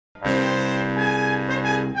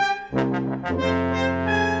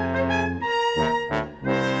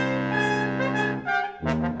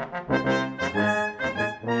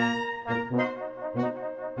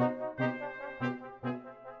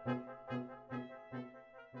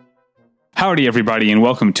Howdy, everybody, and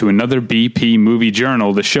welcome to another BP Movie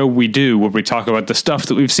Journal, the show we do where we talk about the stuff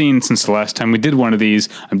that we've seen since the last time we did one of these.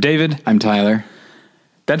 I'm David. I'm Tyler.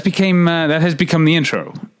 That has become the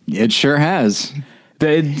intro. It sure has.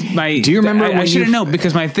 Do you remember? I should have known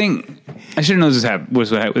because my thing. I should have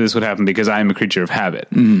known this would happen because I am a creature of habit.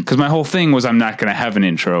 Because my whole thing was I'm not going to have an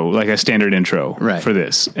intro, like a standard intro for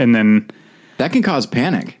this, and then that can cause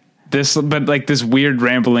panic. This weird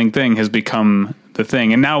rambling thing has become the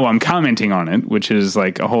thing, and now I'm commenting on it, which is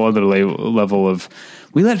like a whole other level of.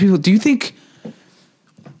 We let people. Do you think?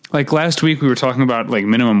 Like last week, we were talking about like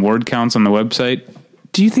minimum word counts on the website.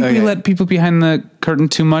 Do you think we let people behind the curtain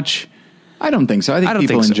too much? I don't think so. I think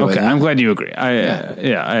people enjoy that. I'm glad you agree.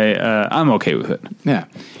 I'm okay with it. Yeah.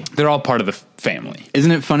 They're all part of the family.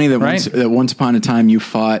 Isn't it funny that once upon a time you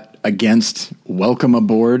fought against Welcome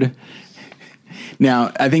Aboard?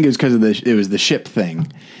 Now, I think it was because of it was the ship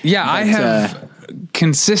thing. Yeah, but, I have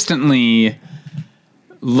consistently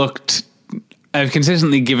I've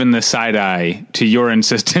consistently given the side eye to your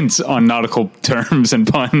insistence on nautical terms and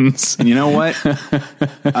puns. And you know what?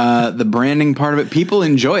 The branding part of it, people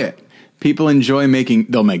enjoy it. People enjoy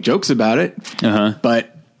they'll make jokes about it,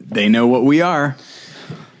 but they know what we are.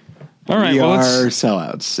 All right, we are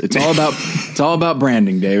sellouts. It's all about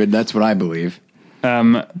branding, David. That's what I believe.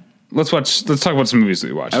 Let's talk about some movies that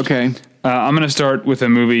we watched. Okay. I'm going to start with a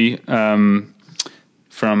movie from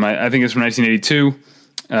I think it's from 1982.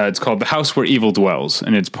 It's called The House Where Evil Dwells,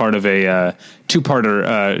 and it's part of a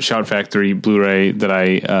two-parter Shout Factory Blu-ray that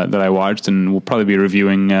I watched, and we'll probably be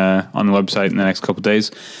reviewing on the website in the next couple of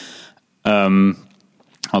days. I'll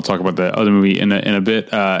talk about the other movie in a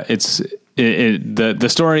bit. The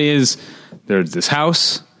story is there's this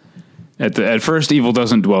house. At first, evil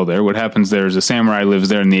doesn't dwell there. What happens there is a samurai lives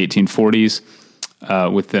there in the 1840s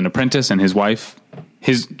with an apprentice and his wife.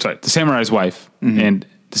 The samurai's wife and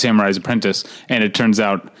the samurai's apprentice. And it turns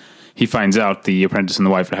out he finds out the apprentice and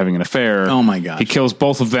the wife are having an affair. Oh my gosh! He kills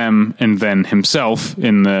both of them and then himself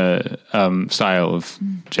in the style of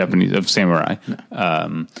samurai.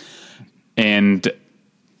 And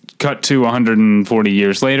cut to 140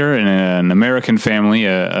 years later, in an American family,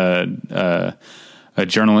 a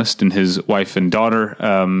journalist and his wife and daughter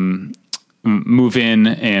move in,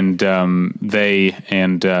 and they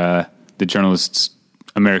and the journalist's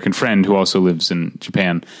American friend, who also lives in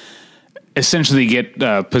Japan, essentially get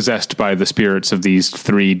possessed by the spirits of these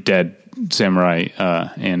three dead samurai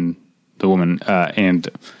and the woman, and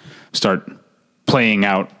start playing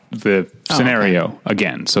out the scenario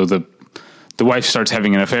again. So the wife starts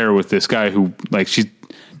having an affair with this guy who, like, she's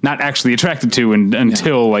not actually attracted to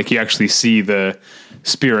until like you actually see the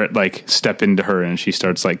spirit like step into her and she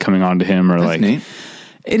starts like coming on to him, or That's like neat.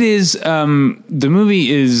 It is. The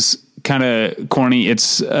movie is kind of corny.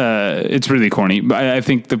 It's really corny, but I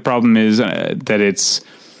think the problem is that it's.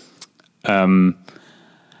 I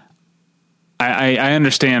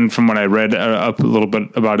understand from what I read up a little bit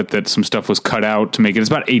about it that some stuff was cut out to make it. It's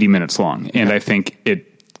about 80 minutes long, and I think it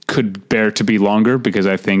could bear to be longer because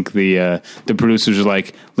I think the producers are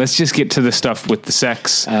like, let's just get to the stuff with the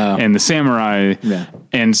sex and the samurai. Yeah.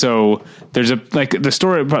 And so there's the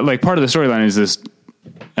story, like part of the storyline is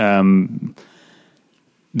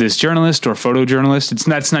this journalist or photojournalist.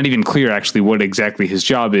 That's not even clear actually what exactly his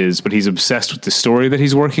job is, but he's obsessed with the story that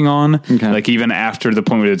he's working on. Okay. Like even after the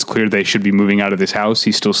point where it's clear they should be moving out of this house,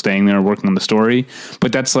 he's still staying there working on the story.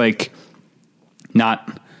 But that's like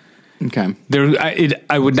not. Okay.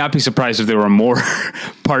 I would not be surprised if there were more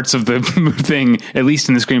parts of the thing, at least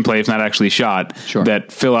in the screenplay, if not actually shot,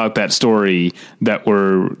 that fill out that story that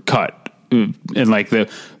were cut. And like the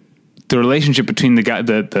relationship between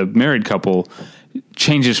the married couple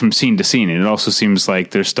changes from scene to scene. And it also seems like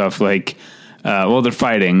there's stuff like, they're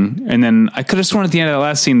fighting. And then I could have sworn at the end of that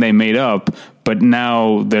last scene they made up, but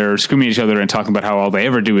now they're screaming at each other and talking about how all they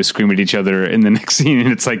ever do is scream at each other in the next scene.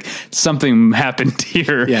 And it's like something happened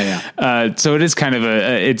here. Yeah. So it is kind of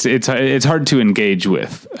it's hard to engage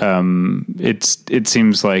with. It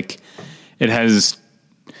seems like it has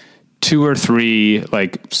 2 or 3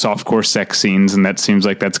 like softcore sex scenes, and that seems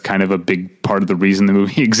like that's kind of a big part of the reason the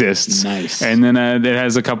movie exists. Nice. And then it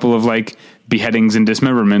has a couple of like beheadings and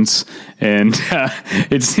dismemberments, and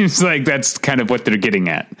it seems like that's kind of what they're getting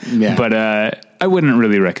at. Yeah. But I wouldn't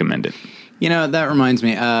really recommend it. You know, that reminds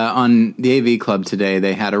me, on the AV Club today,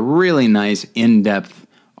 they had a really nice in-depth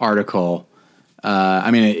article.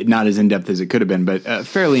 Not as in-depth as it could have been, but a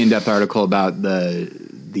fairly in-depth article about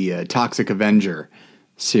the Toxic Avenger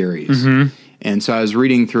series. Mm-hmm. And so I was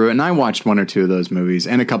reading through it, and I watched 1 or 2 of those movies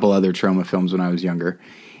and a couple other Troma films when I was younger.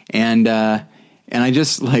 And And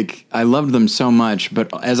I loved them so much,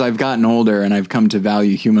 but as I've gotten older and I've come to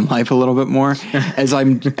value human life a little bit more, as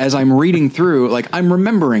I'm reading through, like, I'm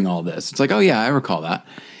remembering all this. It's like, oh yeah, I recall that.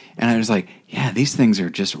 And I was like, yeah, these things are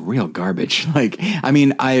just real garbage. Like, I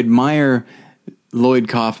mean, I admire Lloyd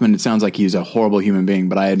Kaufman. It sounds like he's a horrible human being,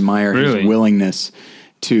 but I admire his willingness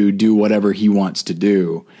to do whatever he wants to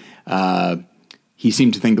do. He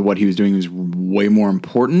seemed to think that what he was doing was way more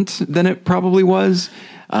important than it probably was.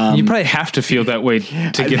 You probably have to feel that way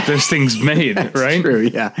to get those things made, right? True,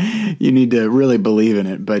 yeah. You need to really believe in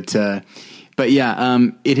it. But yeah,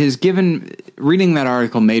 it has reading that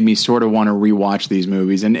article made me sort of want to rewatch these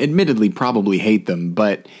movies and admittedly probably hate them.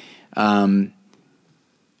 But, and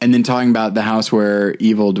then talking about The House Where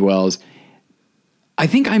Evil Dwells, I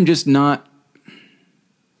think I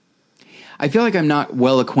feel like I'm not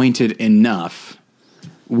well acquainted enough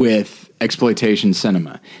with exploitation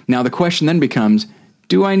cinema. Now the question then becomes,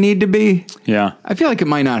 do I need to be? Yeah. I feel like it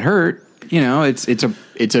might not hurt. You know,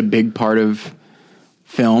 it's a big part of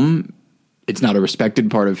film. It's not a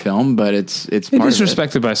respected part of film, but it's part of it.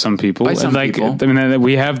 Respected by some people. By some people. I mean,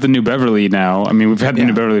 we have the New Beverly now. I mean, we've had the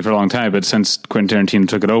New Beverly for a long time, but since Quentin Tarantino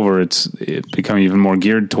took it over, it's become even more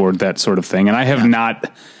geared toward that sort of thing. And I have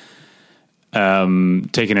not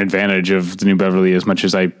taken advantage of the New Beverly as much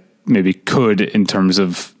as I maybe could in terms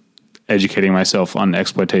of educating myself on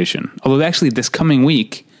exploitation. Although actually this coming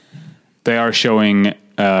week, they are showing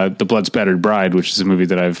The Blood Spattered Bride, which is a movie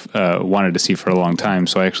that I've wanted to see for a long time.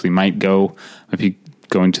 So I actually might be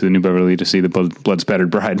going to the New Beverly to see The Blood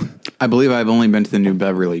Spattered Bride. I believe I've only been to the New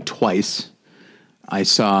Beverly twice. I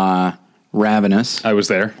saw Ravenous. I was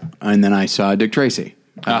there. And then I saw Dick Tracy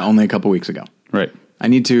only a couple weeks ago. Right. I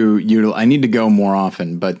need to go more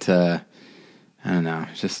often, but I don't know.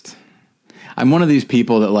 I'm one of these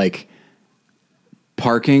people that, like,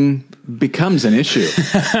 parking becomes an issue.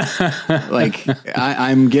 Like,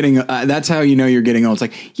 I'm getting, that's how you know you're getting old. It's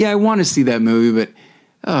like, yeah, I want to see that movie,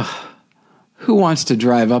 but who wants to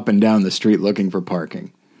drive up and down the street looking for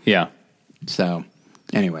parking? Yeah. So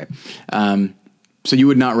anyway, so you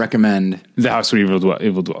would not recommend The House Where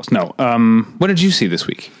Evil Dwells? No. What did you see this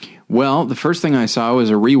week? Well, the first thing I saw was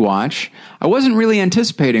a rewatch. I wasn't really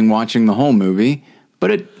anticipating watching the whole movie,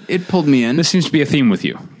 but it pulled me in. This seems to be a theme with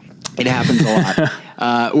you. It happens a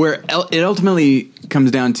lot. Where it ultimately comes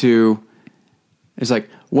down to, it's like,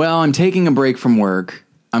 well, I'm taking a break from work.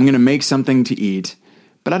 I'm going to make something to eat,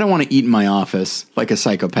 but I don't want to eat in my office like a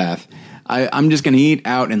psychopath. I'm just going to eat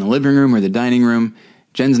out in the living room or the dining room.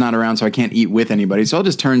 Jen's not around, so I can't eat with anybody. So I'll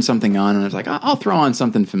just turn something on, and I was like, I'll throw on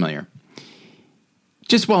something familiar.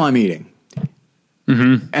 Just while I'm eating.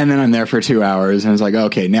 Mm-hmm. And then I'm there for 2 hours, and it's like,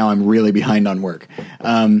 okay, now I'm really behind on work.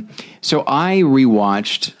 So I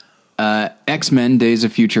rewatched X-Men Days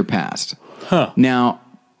of Future Past. Huh. Now,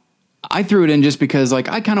 I threw it in just because, like,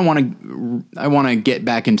 I kind of want to get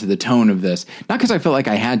back into the tone of this. Not because I felt like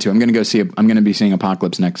I had to. I'm going to be seeing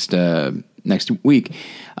Apocalypse next week.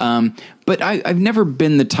 But I've never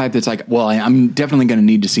been the type that's like, well, I'm definitely going to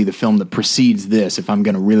need to see the film that precedes this if I'm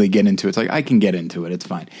going to really get into it. It's like, I can get into it. It's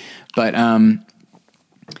fine. But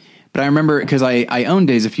I remember, because I own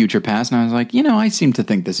Days of Future Past, and I was like, I seem to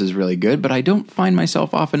think this is really good, but I don't find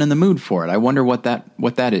myself often in the mood for it. I wonder what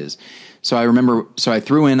that is. So I remember, I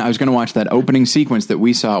threw in, I was going to watch that opening sequence that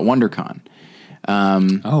we saw at WonderCon.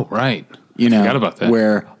 Oh, right. I forgot about that.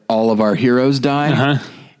 Where all of our heroes die. Uh-huh.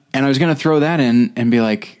 And I was going to throw that in and be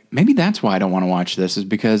like, maybe that's why I don't want to watch this, is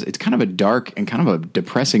because it's kind of a dark and kind of a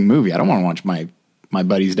depressing movie. I don't want to watch my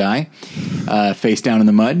buddies die, face down in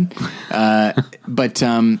the mud.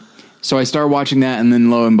 So I started watching that, and then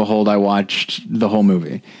lo and behold, I watched the whole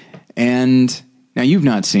movie. And now you've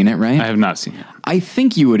not seen it, right? I have not seen it. I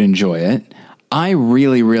think you would enjoy it. I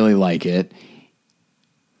really, really like it.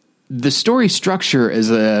 The story structure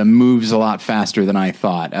moves a lot faster than I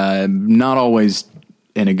thought. Not always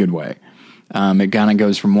in a good way. It kind of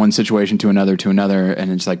goes from one situation to another,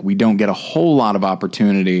 and it's like we don't get a whole lot of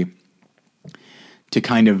opportunity to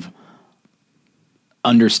kind of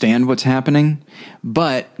understand what's happening.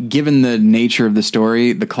 But given the nature of the story,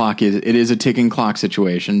 it is a ticking clock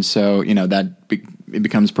situation, so it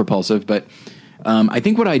becomes propulsive. But I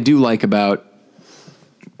think what I like about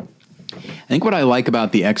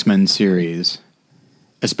the X-Men series,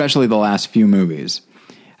 especially the last few movies,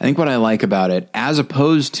 I think what I like about it, as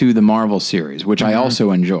opposed to the Marvel series, which I also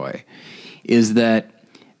enjoy, is that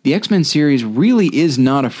the X-Men series really is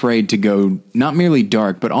not afraid to go not merely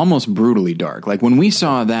dark, but almost brutally dark. Like when we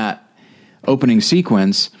saw that opening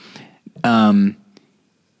sequence, we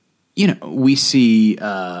see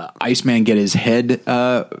Iceman get his head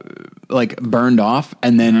burned off,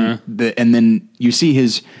 and then and then you see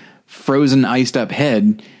his frozen, iced up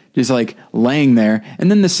head just like laying there,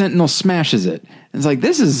 and then the Sentinel smashes it. It's like,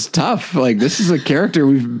 this is tough. Like, this is a character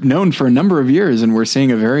we've known for a number of years, and we're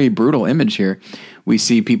seeing a very brutal image here. We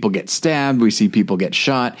see people get stabbed, we see people get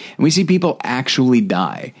shot, and we see people actually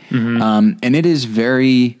die. And it is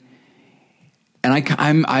very, and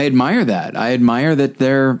I admire that. I admire that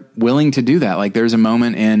they're willing to do that. Like, there's a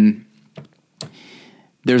moment in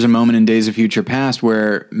Days of Future Past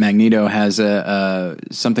where Magneto has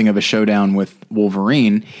something of a showdown with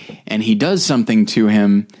Wolverine, and he does something to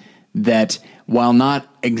him that, while not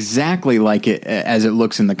exactly like it as it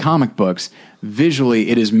looks in the comic books, visually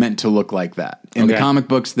it is meant to look like that. In the comic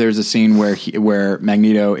books, there's a scene where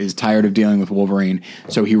Magneto is tired of dealing with Wolverine,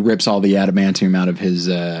 so he rips all the adamantium out of his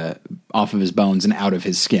off of his bones and out of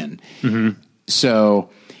his skin. So,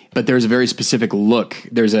 but there's a very specific look.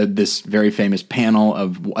 There's this very famous panel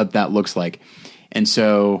of what that looks like, and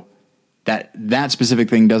so that specific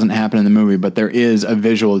thing doesn't happen in the movie, but there is a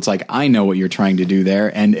visual. It's like, I know what you're trying to do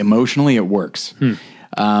there, and emotionally it works.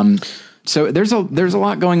 So there's a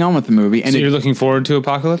lot going on with the movie. And so you're looking forward to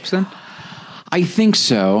Apocalypse then? I think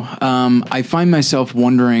so. I find myself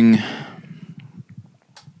wondering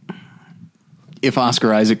if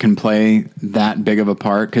Oscar Isaac can play that big of a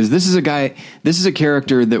part, because this is a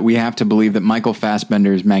character that we have to believe that Michael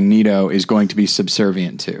Fassbender's Magneto is going to be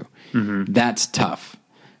subservient to. That's tough,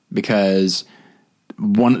 because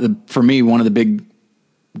one of the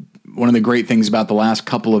great things about the last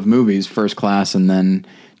couple of movies, First Class and then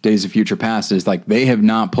Days of Future Past, is like they have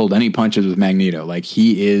not pulled any punches with Magneto. Like,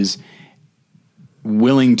 he is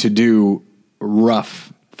willing to do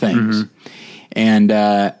rough things.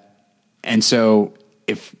 And so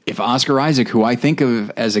if Oscar Isaac, who I think of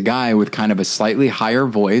as a guy with kind of a slightly higher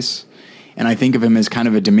voice, and I think of him as kind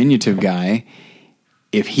of a diminutive guy,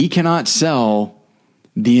 if he cannot sell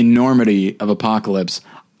the enormity of Apocalypse,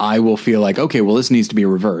 I will feel like, okay, well, this needs to be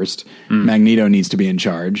reversed. Magneto needs to be in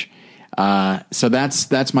charge. So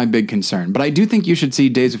that's my big concern. But I do think you should see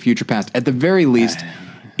Days of Future Past. At the very least,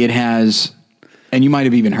 it has, and you might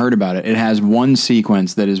have even heard about it, it has one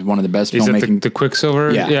sequence that is one of the best filmmaking. Is it the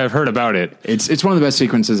Quicksilver? Yeah, I've heard about it. It's one of the best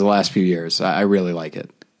sequences of the last few years. I really like it.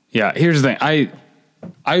 Yeah, here's the thing.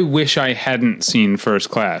 I wish I hadn't seen First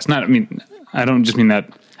Class. I don't just mean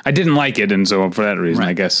that. I didn't like it, and so for that reason,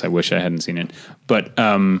 I guess I wish I hadn't seen it. But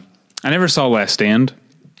I never saw Last Stand.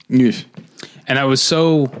 Yes. And I was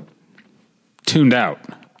so tuned out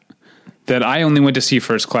that I only went to see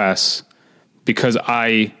First Class because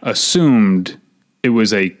I assumed it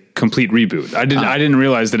was a complete reboot. I didn't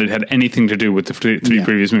realize that it had anything to do with the three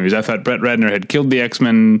previous movies. I thought Brett Ratner had killed the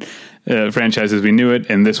X-Men franchise as we knew it,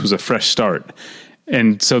 and this was a fresh start.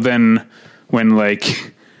 And so then when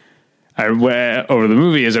over the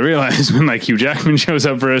movie, as I realized, when Hugh Jackman shows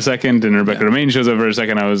up for a second and Rebecca Romijn shows up for a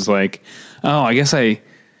second, I was like, oh, I guess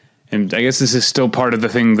this is still part of the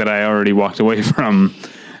thing that I already walked away from,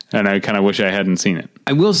 and I kind of wish I hadn't seen it.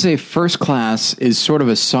 I will say First Class is sort of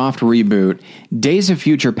a soft reboot. Days of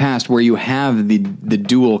Future Past, where you have the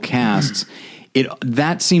dual casts,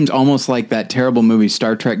 that seems almost like that terrible movie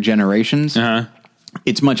Star Trek Generations.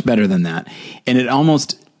 It's much better than that. And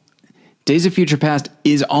Days of Future Past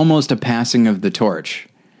is almost a passing of the torch.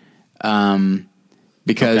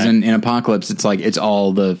 Because in Apocalypse, it's like, it's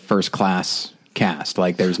all the First Class cast.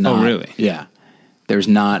 Like, there's not. Oh, really? Yeah. There's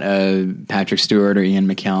not Patrick Stewart or Ian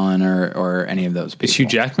McKellen or any of those people. Is Hugh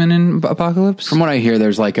Jackman in Apocalypse? From what I hear,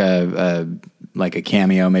 there's like a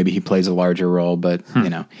cameo. Maybe he plays a larger role, but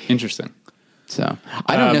Interesting. So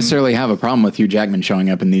I don't necessarily have a problem with Hugh Jackman showing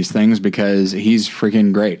up in these things, because he's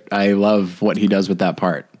freaking great. I love what he does with that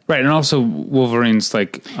part. Right, and also Wolverine's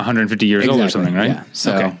 150 years old or something, right? Yeah.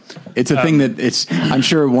 So it's a thing that I'm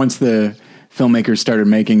sure once the filmmakers started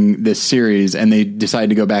making this series and they decided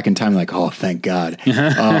to go back in time, like, oh, thank God.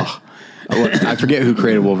 I forget who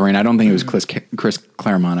created Wolverine. I don't think it was Chris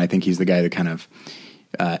Claremont. I think he's the guy that kind of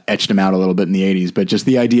etched him out a little bit in the 80s. But just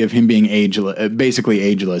the idea of him being basically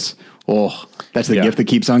ageless, that's the gift that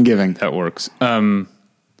keeps on giving. That works. One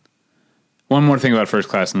more thing about First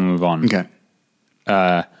Class and then we'll move on. Okay.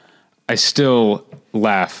 I still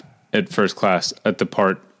laugh at First Class at the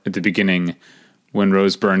part at the beginning when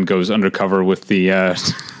Rose Byrne goes undercover with the.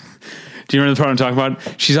 Do you remember the part I'm talking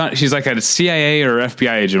about? She's like a CIA or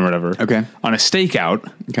FBI agent or whatever. Okay. On a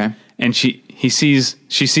stakeout. Okay. And she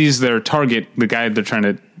sees their target, the guy they're trying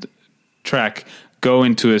to track, go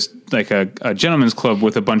into a gentleman's club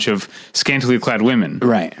with a bunch of scantily clad women.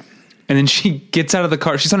 Right. And then she gets out of the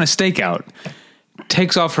car. She's on a stakeout.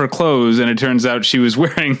 takes off her clothes, and it turns out she was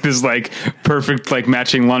wearing this like perfect like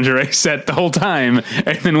matching lingerie set the whole time,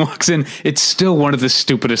 and then walks in. It's still one of the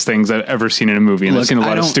stupidest things I've ever seen in a movie, and I've seen a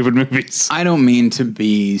lot of stupid movies. I don't mean to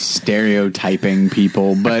be stereotyping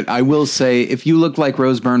people, but I will say, if you looked like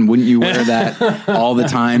Rose Byrne, wouldn't you wear that all the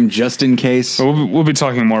time just in case? We'll be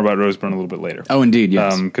talking more about Rose Byrne a little bit later. Oh, indeed,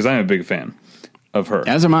 yes. Because I'm a big fan of her.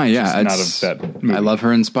 As am I, yeah. Not of that movie. I love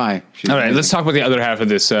her in Spy. She's all right, amazing. let's talk about the other half of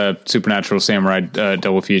this supernatural samurai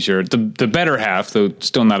double feature. The better half, though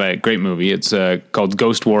still not a great movie. It's called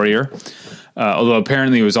Ghost Warrior, although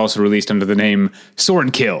apparently it was also released under the name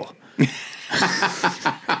Sword Kill.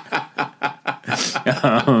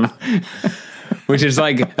 Which is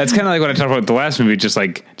like, that's kind of like what I talked about with the last movie. Just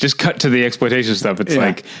cut to the exploitation stuff. It's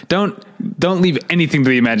like, don't leave anything to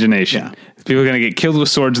the imagination. Yeah. People are going to get killed with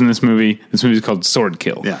swords in this movie. This movie is called Sword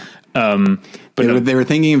Kill. Yeah. But they were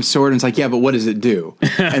thinking of sword, and it's like, yeah, but what does it do?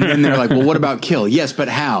 And then they're like, well, what about kill? Yes, but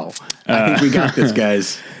how? I think we got this,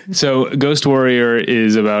 guys. So Ghost Warrior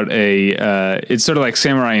is about it's sort of like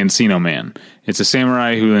Samurai Encino Man. It's a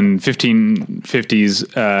samurai who in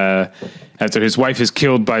 1550s, after his wife is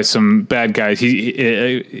killed by some bad guys,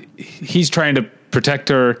 he's trying to protect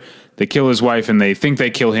her. They kill his wife, and they think they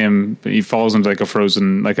kill him. He falls into like a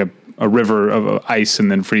frozen, like a river of ice, and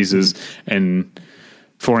then freezes. And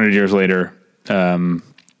 400 years later,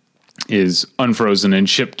 is unfrozen and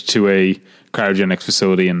shipped to a cryogenic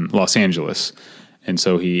facility in Los Angeles. And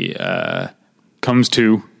so he comes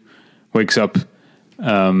to, wakes up.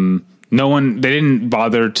 They didn't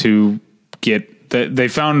bother to get that. They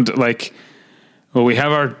found like, well, we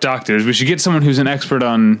have our doctors. We should get someone who's an expert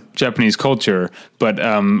on Japanese culture, but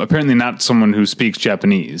apparently not someone who speaks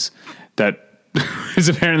Japanese. That is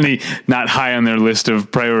apparently not high on their list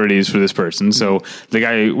of priorities for this person. So the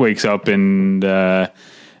guy wakes up and no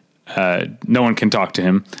one can talk to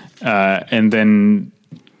him. And then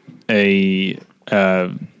a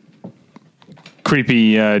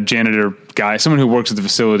creepy janitor guy, someone who works at the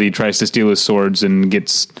facility, tries to steal his swords and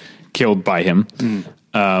gets killed by him.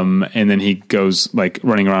 And then he goes like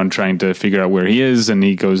running around trying to figure out where he is, and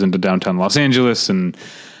he goes into downtown Los Angeles, and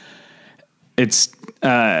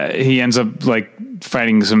he ends up like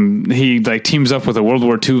fighting he like teams up with a World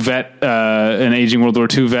War II vet, an aging World War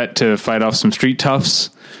II vet, to fight off some street toughs.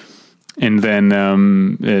 And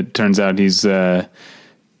then it turns out he's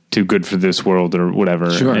too good for this world or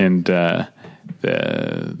whatever. Sure. And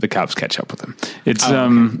the cops catch up with him.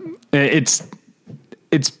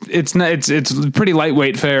 It's pretty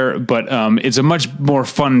lightweight fare, but it's a much more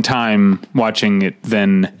fun time watching it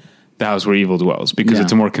than The House Where Evil Dwells, because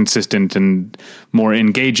it's a more consistent and more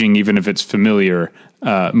engaging, even if it's familiar,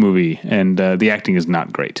 movie. And the acting is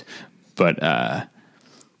not great, but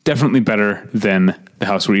definitely better than The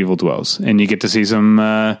House Where Evil Dwells. And you get to see some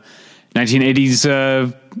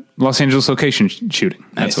 1980s Los Angeles location shooting.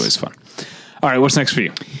 That's always fun. All right, what's next for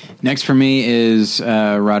you? Next for me is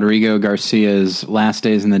Rodrigo Garcia's Last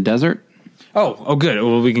Days in the Desert. Oh, good.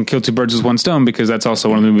 Well, we can kill two birds with one stone, because that's also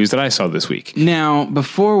one of the movies that I saw this week. Now,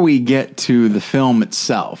 before we get to the film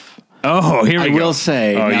itself, here we go. I will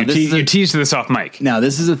say, you teased this off mic. Now,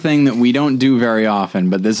 this is a thing that we don't do very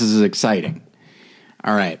often, but this is exciting.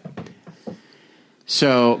 All right.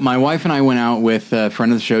 So my wife and I went out with a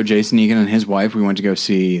friend of the show, Jason Egan, and his wife. We went to go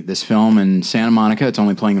see this film in Santa Monica. It's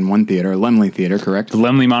only playing in one theater, Laemmle Theater, correct? The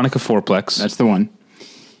Laemmle Monica Fourplex. That's the one.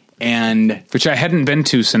 And which I hadn't been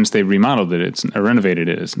to since they remodeled it. Or renovated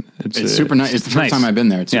it. It's super nice. It's the first time I've been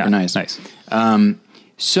there. It's super nice. Nice.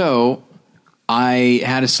 So I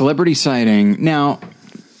had a celebrity sighting. Now,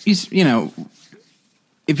 you know,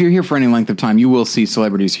 if you're here for any length of time, you will see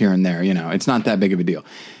celebrities here and there. You know, it's not that big of a deal.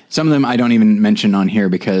 Some of them I don't even mention on here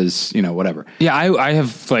because, you know, whatever. Yeah, I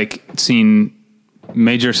have like seen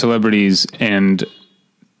major celebrities and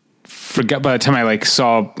forgot by the time I like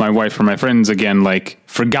saw my wife or my friends again, like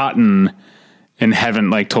forgotten and haven't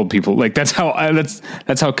like told people. Like that's how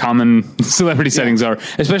common celebrity sightings are.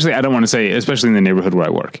 Especially, I don't want to say, especially in the neighborhood where I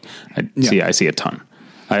work. I see a ton.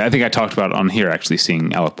 I think I talked about on here actually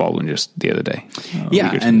seeing Alec Baldwin just the other day.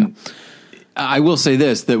 And I will say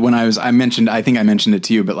this, that when I think I mentioned it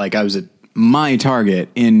to you, but like I was at my Target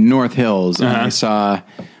in North Hills and I saw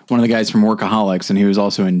one of the guys from Workaholics, and he was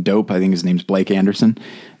also in Dope. I think his name's Blake Anderson.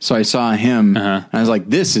 So I saw him and I was like,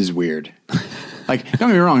 this is weird. Like, don't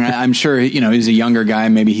get me wrong. I'm sure, you know, he's a younger guy.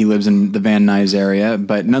 Maybe he lives in the Van Nuys area,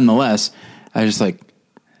 but nonetheless, I was just like,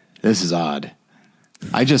 this is odd.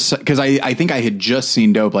 Because I think I had just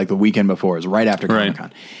seen Dope like the weekend before. It was right after Comic-Con.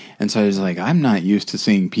 Right. And so I was like, I'm not used to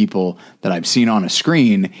seeing people that I've seen on a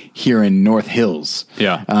screen here in North Hills.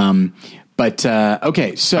 Yeah.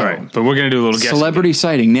 Okay, so. All right, but we're going to do a little guess. Celebrity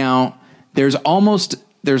sighting. Now, There's almost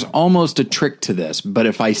a trick to this, but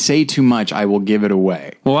if I say too much, I will give it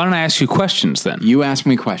away. Well, why don't I ask you questions then? You ask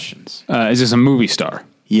me questions. Is this a movie star?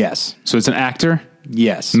 Yes. So it's an actor?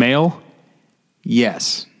 Yes. Male?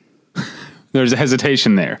 Yes. There's a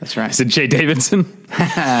hesitation there. That's right. Is it Jay Davidson?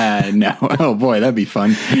 No. Oh boy, that'd be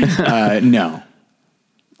fun. No.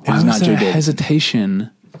 Why was there a hesitation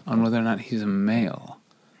on whether or not he's a male?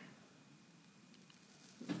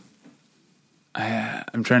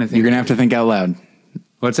 I'm trying to think. You're going to have to think out loud.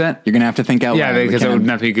 What's that? You're going to have to think out loud. Yeah, because that would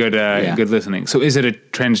not be good good listening. So is it a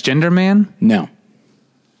transgender man? No.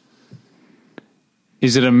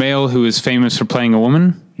 Is it a male who is famous for playing a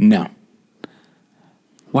woman? No.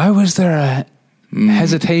 Why was there a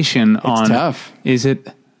hesitation on... It's tough. Is it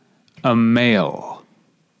a male?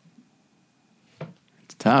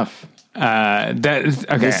 It's tough. Okay.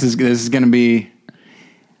 This is going to be...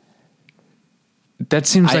 That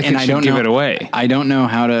seems like it should give it away. I don't know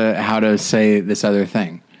how to say this other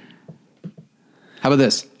thing. How about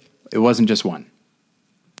this? It wasn't just one.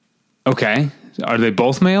 Okay. Are they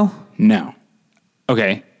both male? No.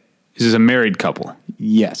 Okay. Is this a married couple?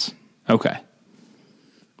 Yes. Okay.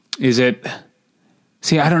 Is it...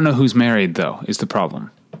 See, I don't know who's married, though, is the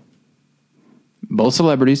problem. Both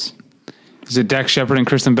celebrities. Is it Dax Shepard and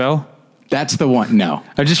Kristen Bell? That's the one. No.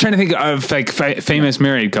 I'm just trying to think of like famous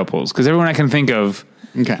married couples, because everyone I can think of...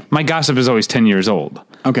 Okay. My gossip is always 10 years old.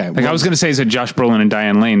 Okay. Like I was going to say, is it Josh Brolin and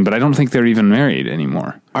Diane Lane, but I don't think they're even married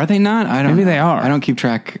anymore. Are they not? I don't Maybe know. they are. I don't keep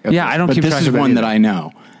track of Yeah, this. I don't But keep track this of is that one that either. I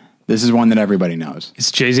know. This is one that everybody knows.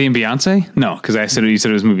 It's Jay-Z and Beyonce? No, because you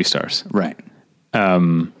said it was movie stars. Right.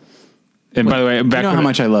 And by the way, back you know how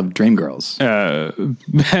much I love Dreamgirls.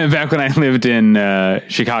 back when I lived in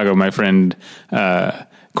Chicago, my friend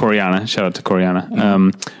Coriana, shout out to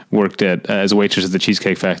Coriana, worked as a waitress at the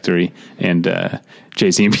Cheesecake Factory, and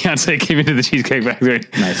Jay-Z and Beyonce came into the Cheesecake Factory.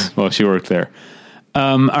 Nice. While she worked there.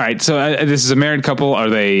 All right, so this is a married couple. Are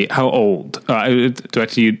they, how old? Do I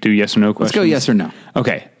have to do yes or no questions? Let's go yes or no.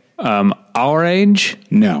 Okay. Our age?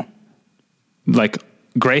 No. Like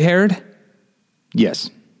gray-haired? Yes.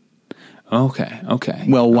 Okay.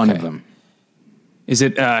 Well, one Okay. of them. Is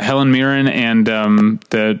it Helen Mirren and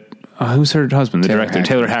who's her husband? The Taylor director, Hackford.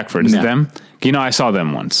 Taylor Hackford. Is No. it them? You know, I saw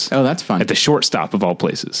them once. Oh, that's fun. At the Shortstop of all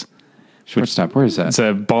places. Shortstop. Where is that? It's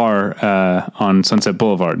a bar on Sunset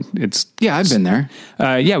Boulevard. Yeah, I've been there.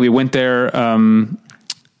 Yeah, we went there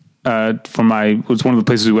it was one of the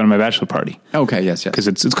places we went on my bachelor party. Okay, yes. Because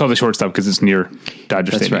it's called the Shortstop because it's near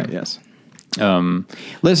Dodger That's Stadium. right, yes.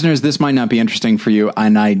 Listeners, this might not be interesting for you,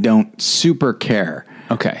 and I don't super care.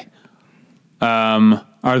 Okay.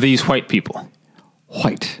 Are these white people?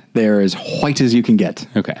 White. They're as white as you can get.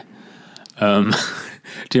 Okay. Do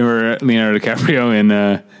you remember Leonardo DiCaprio in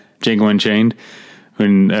Django Unchained?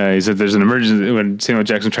 When he said there's an emergency, when Samuel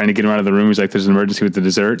Jackson trying to get him out of the room, he's like, there's an emergency with the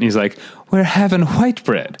dessert. And he's like, we're having white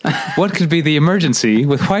bread. What could be the emergency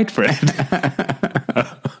with white bread?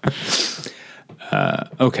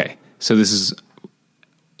 Okay. So this is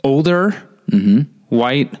older,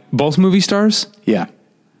 white, both movie stars? Yeah.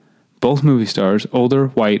 Both movie stars, older,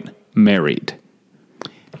 white, married.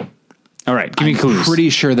 All right. Give me clues. Pretty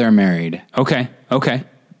sure they're married. Okay.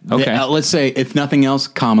 Let's say, if nothing else,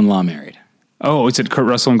 common law married. Oh, is it Kurt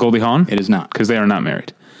Russell and Goldie Hawn? It is not. Because they are not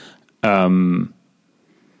married. Give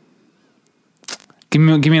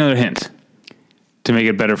me another hint to make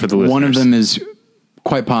it better for the listeners. One of them is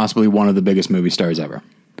quite possibly one of the biggest movie stars ever.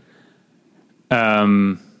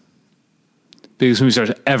 Biggest movie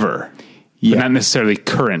stars ever. Yeah. But not necessarily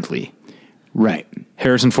currently. Right.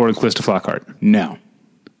 Harrison Ford and Calista Flockhart. No.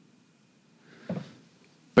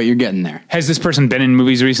 But you're getting there. Has this person been in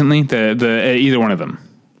movies recently? Either one of them?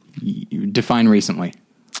 You define recently.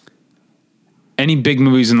 Any big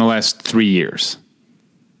movies in the last 3 years?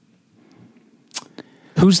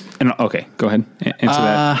 Okay, go ahead. Answer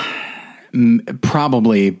that.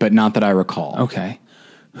 Probably, but not that I recall. Okay.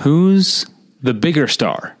 Who's the bigger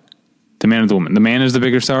star? The man or the woman? The man is the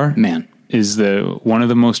bigger star? Man. Is one of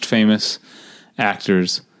the most famous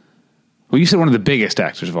actors. Well, you said one of the biggest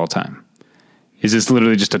actors of all time. Is this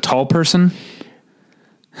literally just a tall person?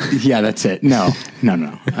 Yeah, that's it. No.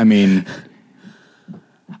 I mean,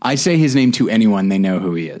 I say his name to anyone, they know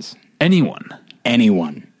who he is. Anyone.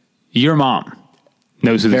 Your mom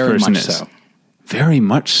knows who this Very person much is. so. Very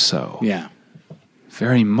much so. Yeah.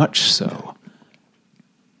 Very much so.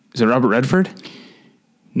 Is it Robert Redford?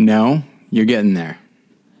 No, you're getting there.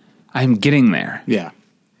 I'm getting there. Yeah.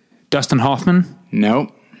 Dustin Hoffman?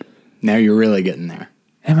 Nope. Now you're really getting there.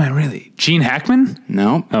 Am I really? Gene Hackman?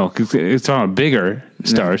 No. Oh, 'cause it's talking about bigger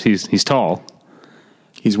stars. He's tall.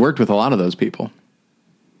 He's worked with a lot of those people.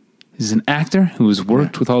 He's an actor who has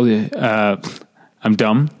worked with all the. I'm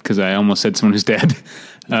dumb because I almost said someone who's dead.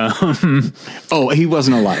 Oh, he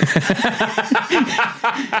wasn't alive.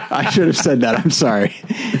 I should have said that. I'm sorry.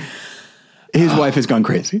 His wife has gone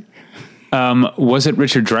crazy. Was it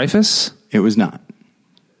Richard Dreyfuss? It was not.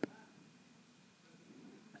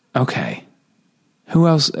 Okay. Who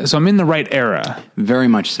else? So I'm in the right era. Very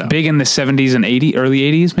much so. Big in the 70s and 80s, early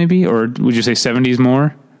 80s maybe? Or would you say 70s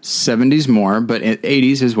more? 70s more, but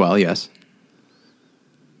 80s as well, yes.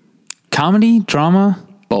 Comedy? Drama?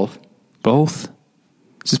 Both. Both?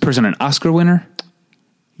 Is this person an Oscar winner?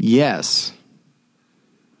 Yes.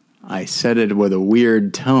 I said it with a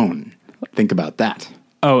weird tone. Think about that.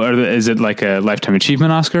 Oh, is it like a Lifetime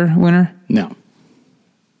Achievement Oscar winner? No.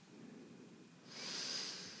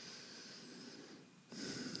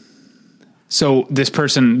 So this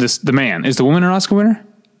person, the man, is the woman an Oscar winner?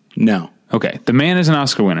 No. Okay. The man is an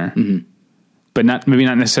Oscar winner, but maybe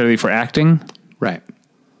not necessarily for acting. Right.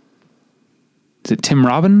 Is it Tim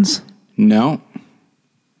Robbins? No.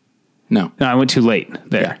 No. No, I went too late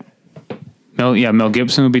there. Mel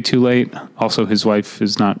Gibson would be too late. Also, his wife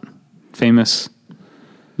is not famous.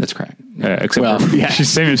 That's correct. Except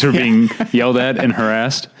she's famous for being yelled at and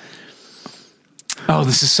harassed. Oh,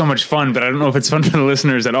 this is so much fun, but I don't know if it's fun for the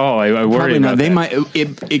listeners at all. I worry Probably about not. They that. might.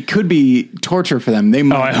 It could be torture for them. They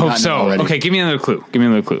might. Oh, I hope not so. know already. Okay, give me another clue.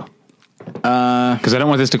 Because I don't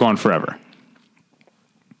want this to go on forever.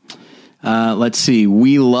 Let's see.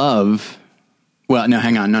 We love. Well, no,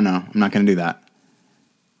 hang on. No, I'm not going to do that.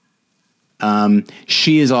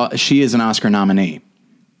 She is an Oscar nominee.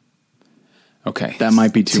 Okay, That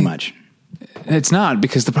might be too much. It's not,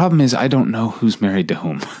 because the problem is I don't know who's married to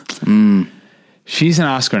whom. She's an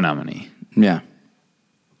Oscar nominee. Yeah.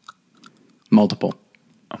 Multiple.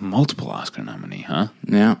 A multiple Oscar nominee, huh?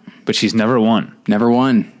 Yeah. But she's never won. Never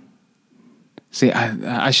won. See,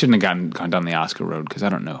 I shouldn't have gone down the Oscar road because I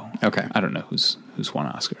don't know. Okay. I don't know who's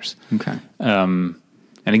won Oscars. Okay. And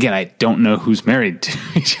again, I don't know who's married to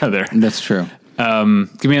each other. That's true.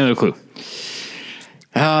 Give me another clue.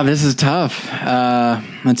 Oh, this is tough.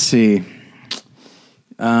 Let's see.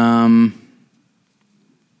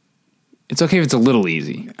 It's okay if it's a little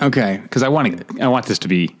easy Okay. because I want this to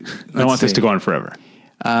be. I want this to go on forever.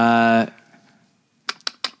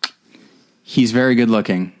 He's very good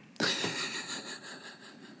looking.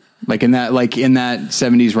 Like in that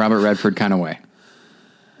 70s Robert Redford kind of way.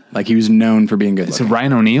 Like he was known for being good Is it looking.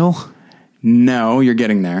 Ryan O'Neal? No, you're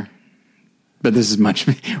getting there. But this is much.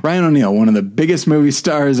 Ryan O'Neal, one of the biggest movie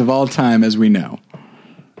stars of all time, as we know.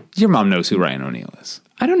 Your mom knows who Ryan O'Neal is.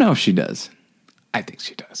 I don't know if she does. I think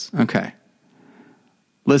she does. Okay.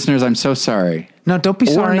 Listeners, I'm so sorry. No, don't be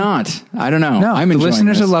sorry. Or not. I don't know. No, I'm the enjoying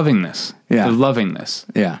listeners this. are loving this. Yeah. They're loving this.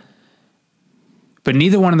 Yeah. But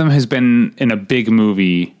neither one of them has been in a big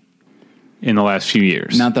movie in the last few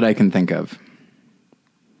years. Not that I can think of.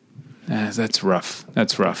 That's rough.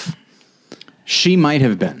 That's rough. She might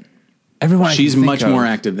have been. Everyone. She's much more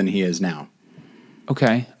active than he is now.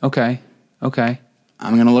 Okay.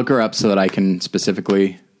 I'm going to look her up so that I can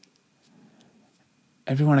specifically.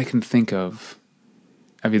 Everyone I can think of,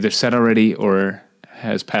 I've either said already or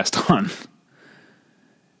has passed on.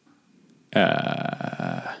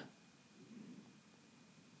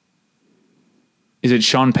 Is it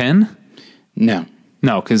Sean Penn? No.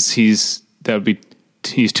 No, because he's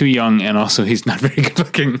too young and also he's not very good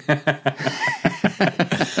looking.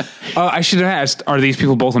 I should have asked, are these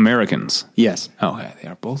people both Americans? Yes. Okay, they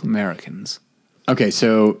are both Americans. Okay,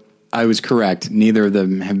 so I was correct. Neither of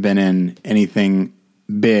them have been in anything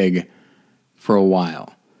big for a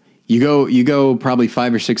while. You go probably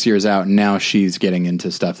 5 or 6 years out, and now she's getting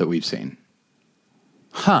into stuff that we've seen.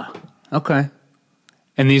 Huh. Okay.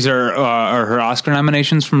 And these are her Oscar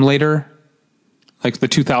nominations from later, like the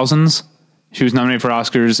 2000s? She was nominated for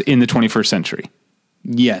Oscars in the 21st century.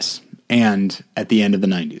 Yes, and at the end of the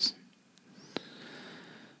 90s.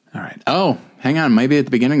 All right. Oh, hang on. Maybe at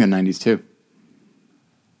the beginning of the 90s, too.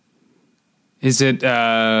 Is it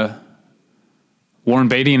Warren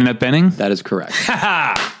Beatty and Annette Bening? That is correct.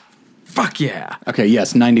 Fuck yeah. Okay,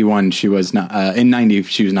 yes, 91, she was not, in 90,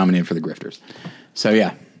 she was nominated for the Grifters. So,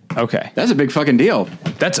 yeah. Okay. That's a big fucking deal.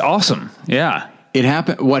 That's awesome. Yeah. It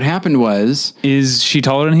happened. What happened was, Is she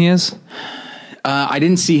taller than he is? I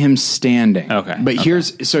didn't see him standing. Okay. But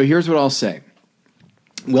here's what I'll say.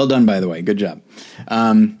 Well done, by the way. Good job.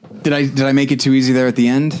 Did I make it too easy there at the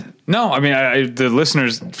end? No, I mean, the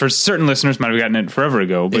listeners, for certain listeners, might have gotten it forever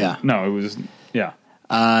ago, but Yeah. no, it was, yeah.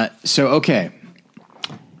 Okay.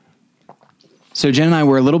 So Jen and I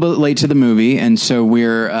were a little bit late to the movie, and so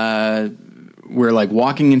we're like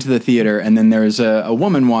walking into the theater, and then there's a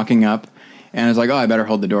woman walking up, And I was like, oh, I better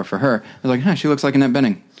hold the door for her. I was like, huh, she looks like Annette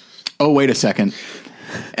Bening. Oh, wait a second.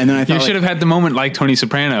 And then I thought, you should have had the moment like Tony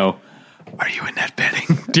Soprano. Are you Annette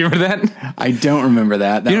Bening? Do you remember that? I don't remember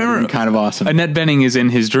that. That would have been kind of awesome. Annette Bening is in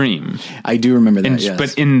his dream. I do remember that, yes.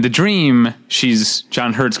 But in the dream, she's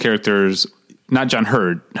John Hurt's character's, not John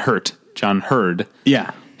Hurt, John Hurd.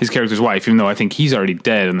 Yeah. His character's wife, even though I think he's already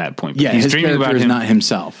dead at that point. But yeah, he's his dreaming character about is him. not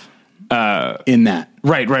himself in that.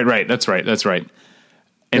 Right. That's right. And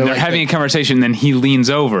they're like having a conversation, and then he leans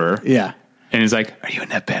over. Yeah. And he's like, "Are you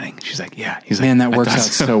Annette Bening?" She's like, "Yeah." He's Man, like, that works out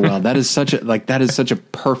so well. That is such a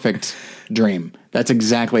perfect dream. That's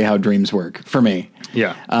exactly how dreams work for me.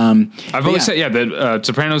 Yeah. I've always said, that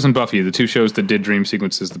Sopranos and Buffy, the two shows that did dream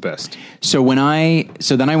sequences the best. So then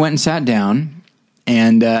I went and sat down,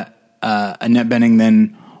 and Annette Bening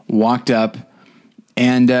then walked up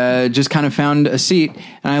and just kind of found a seat.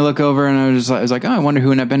 And I look over and I was like, oh, I wonder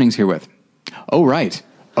who Annette Bening's here with. Oh, right.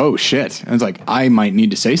 Oh, shit. I was like, I might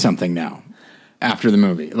need to say something now after the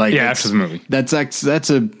movie. Like, after the movie. That's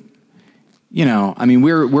a, you know, I mean,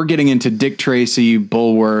 we're getting into Dick Tracy,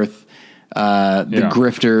 Bulworth, The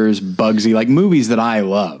Grifters, Bugsy, like movies that I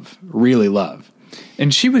really love.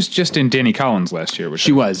 And she was just in Danny Collins last year, which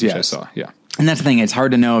I saw. Yeah. And that's the thing. It's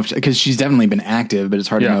hard to know because she's definitely been active, but it's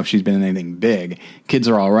hard to know if she's been in anything big. Kids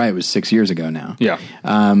Are All Right was 6 years ago now. Yeah.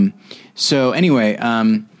 So anyway,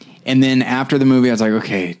 and then after the movie, I was like,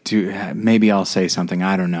 okay, maybe I'll say something.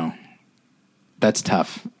 I don't know. That's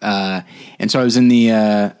tough. And so I was in the,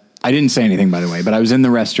 I didn't say anything, by the way, but I was in the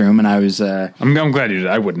restroom and I was, I'm glad you did.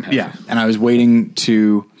 I wouldn't have. Yeah. And I was waiting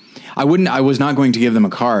I was not going to give them a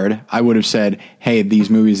card. I would have said, hey, these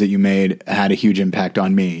movies that you made had a huge impact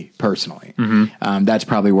on me personally. Mm-hmm. That's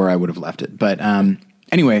probably where I would have left it. But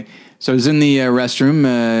anyway, so I was in the restroom,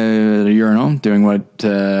 the urinal, doing what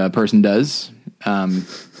a person does.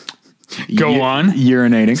 Go on.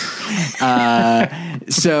 Urinating.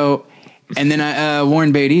 So, and then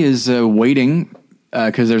Warren Beatty is waiting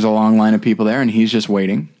because there's a long line of people there and he's just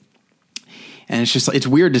waiting. And it's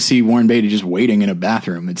weird to see Warren Beatty just waiting in a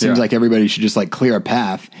bathroom. It seems like everybody should just like clear a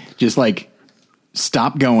path, just like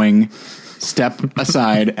stop going, step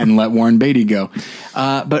aside and let Warren Beatty go.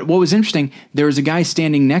 But what was interesting, there was a guy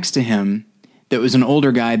standing next to him that was an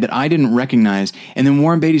older guy that I didn't recognize. And then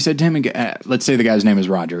Warren Beatty said to him, let's say the guy's name is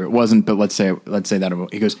Roger. It wasn't, but let's say that.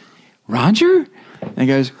 He goes, Roger? And he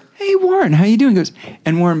goes, hey, Warren, how you doing? He goes,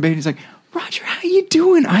 and Warren Beatty's like, Roger, how you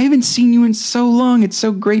doing? I haven't seen you in so long. It's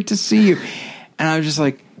so great to see you. And I was just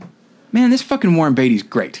like, man, this fucking Warren Beatty's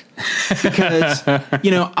great. Because,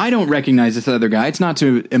 I don't recognize this other guy. It's not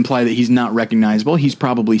to imply that he's not recognizable. He's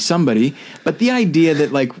probably somebody. But the idea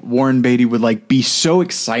that, like, Warren Beatty would, like, be so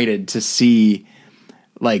excited to see,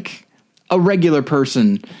 like, a regular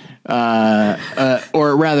person,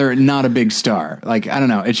 or rather not a big star. Like, I don't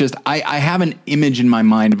know. It's just, I have an image in my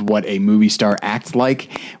mind of what a movie star acts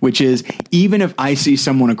like, which is even if I see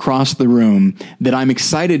someone across the room that I'm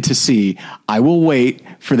excited to see, I will wait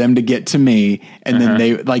for them to get to me. And then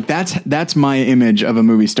they like, that's my image of a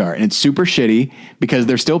movie star. And it's super shitty because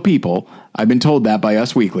they're still people. I've been told that by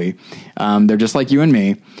Us Weekly. They're just like you and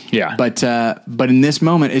me. Yeah. But in this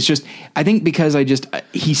moment, it's just, I think because it just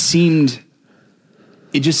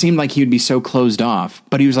seemed like he would be so closed off,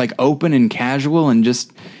 but he was like open and casual and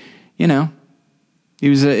just, it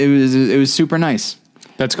was super nice.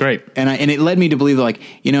 That's great. And it led me to believe that, like,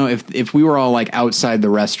 if we were all like outside the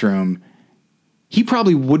restroom, he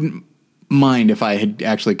probably wouldn't mind if I had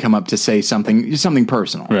actually come up to say something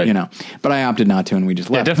personal, right. But I opted not to, and we just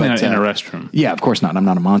left. Definitely not in a restroom. Yeah, of course not. I'm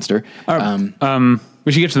not a monster.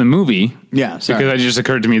 We should get to the movie. Yeah, sorry. Because it just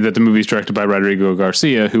occurred to me that the movie is directed by Rodrigo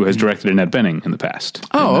Garcia, who has directed Annette Bening in the past.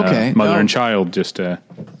 Oh, okay. Mother and Child, just... that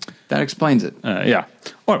explains it. Yeah.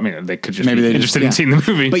 Or, I mean, they could just be interested in seeing the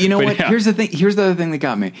movie. But you know what? Yeah. Here's the thing. Here's the other thing that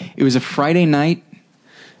got me. It was a Friday night.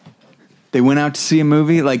 They went out to see a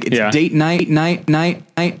movie. Like, it's date night.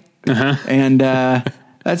 Uh-huh. And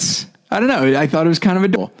that's... I don't know. I thought it was kind of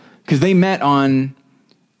adorable. Because they met on...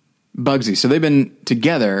 Bugsy. So they've been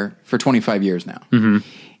together for 25 years now. Mm-hmm.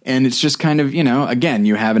 And it's just kind of, again,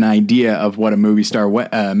 you have an idea of what a movie star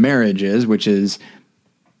marriage is, which is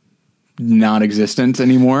non-existent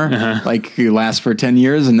anymore. Uh-huh. Like, it lasts for 10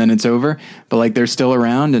 years and then it's over. But, like, they're still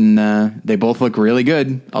around and they both look really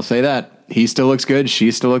good. I'll say that. He still looks good. She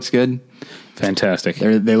still looks good. Fantastic.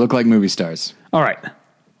 They look like movie stars. All right.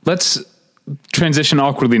 Let's transition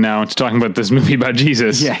awkwardly now to talking about this movie about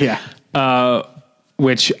Jesus. Yeah.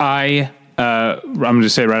 Which I'm going to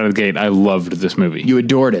say right out of the gate, I loved this movie. You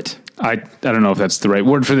adored it. I don't know if that's the right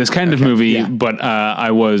word for this kind of movie, but I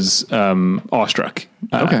was awestruck.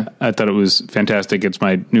 Okay. I thought it was fantastic. It's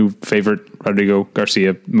my new favorite Rodrigo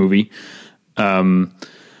Garcia movie.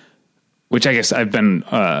 which I guess I've been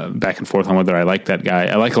back and forth on whether I like that guy.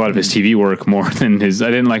 I like a lot of his TV work more than his. I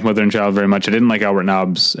didn't like Mother and Child very much. I didn't like Albert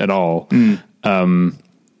Nobbs at all.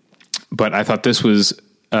 But I thought this was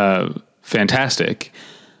fantastic.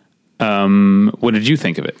 What did you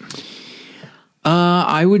think of it?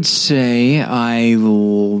 I would say I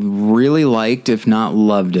really liked, if not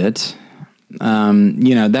loved it.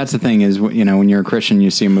 That's the thing is, when you're a Christian, you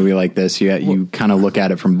see a movie like this, you kind of look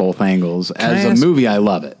at it from both angles. As a movie, I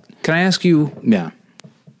love it. Can I ask you? Yeah.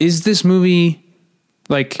 Is this movie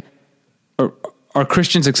are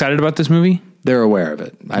Christians excited about this movie? They're aware of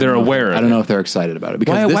it. I don't know if they're excited about it.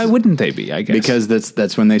 Because why wouldn't they be? I guess because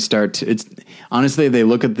that's when they start. It's honestly, they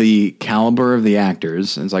look at the caliber of the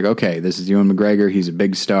actors and it's like, okay, this is Ewan McGregor. He's a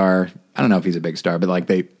big star. I don't know if he's a big star, but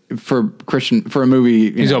for a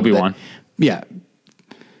movie, he's Obi-Wan. Yeah.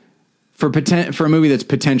 For a movie that's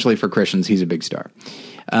potentially for Christians, he's a big star.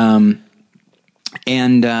 So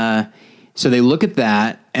they look at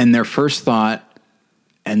that and their first thought,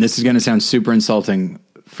 and this is going to sound super insulting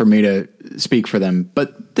for me to speak for them,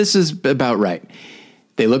 but this is about right.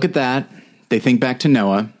 They look at that, they think back to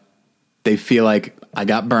Noah. They feel like I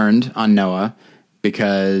got burned on Noah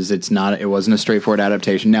because it wasn't a straightforward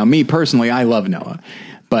adaptation. Now, me personally, I love Noah,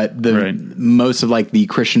 but most of the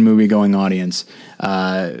Christian movie going audience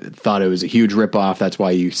thought it was a huge ripoff. That's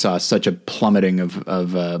why you saw such a plummeting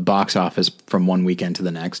of box office from one weekend to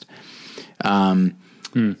the next. And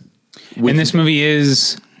this movie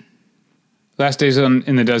is Last Days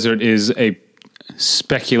in the Desert is a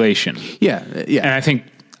speculation. Yeah. And I think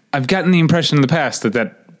I've gotten the impression in the past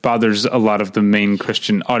that bothers a lot of the main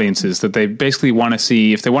Christian audiences, that they basically want to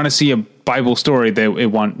see, if they want to see a Bible story, they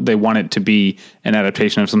want it to be an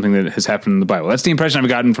adaptation of something that has happened in the Bible. That's the impression I've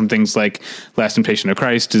gotten from things like Last Temptation of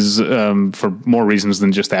Christ, is for more reasons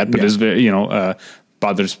than just that, but is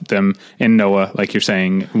bothers them in Noah, like you're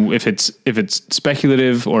saying. If it's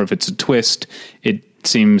speculative or if it's a twist, it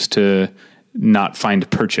seems to not find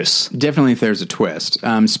purchase. Definitely if there's a twist.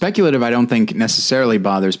 Speculative, I don't think necessarily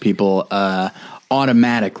bothers people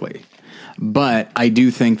automatically. But I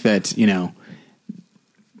do think that,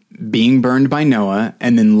 being burned by Noah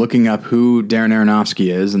and then looking up who Darren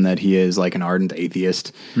Aronofsky is and that he is like an ardent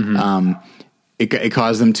atheist, it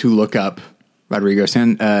caused them to look up Rodrigo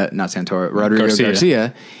Garcia,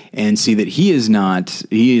 and see that he does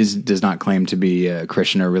not claim to be a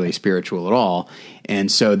Christian or really spiritual at all. And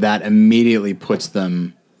so that immediately puts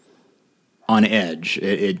them on edge.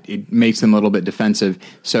 It makes them a little bit defensive.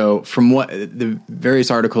 So from what the various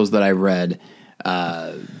articles that I've read,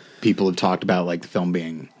 people have talked about the film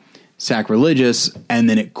being sacrilegious, and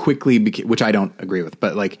then it quickly became, which I don't agree with,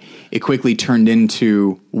 but it quickly turned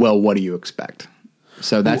into, well, what do you expect?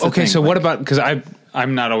 So that's okay. So what about, because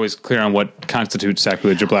I'm not always clear on what constitutes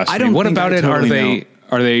sacrilege or blasphemy. What about it? Totally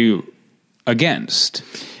are they against?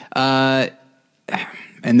 And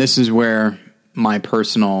this is where my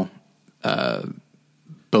personal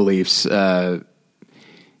beliefs kind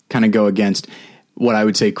of go against what I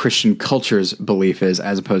would say Christian culture's belief is,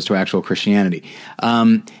 as opposed to actual Christianity.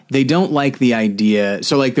 They don't like the idea.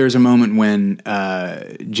 So there's a moment when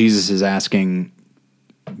Jesus is asking,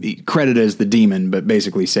 credited as the demon, but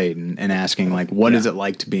basically Satan, and asking what is it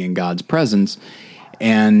like to be in God's presence?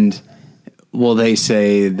 And they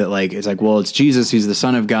say that it's it's Jesus. He's the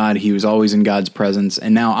Son of God. He was always in God's presence.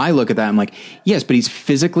 And now I look at that, I'm like, yes, but he's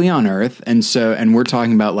physically on earth. And we're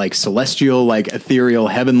talking about celestial, ethereal,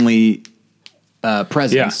 heavenly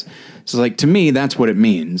presence. Yeah. So to me, that's what it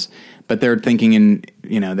means. But they're thinking in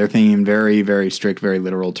very, very strict, very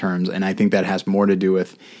literal terms. And I think that has more to do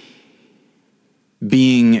with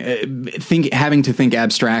having to think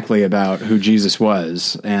abstractly about who Jesus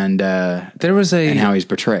was and and how he's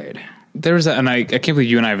portrayed. There was and I can't believe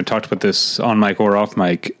you and I haven't talked about this on mic or off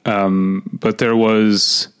mic. But there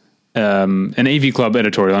was an AV Club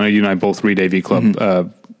editorial. I know you and I both read AV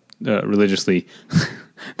Club religiously.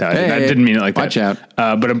 I didn't mean it like watch that. Watch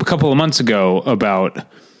out. But a couple of months ago about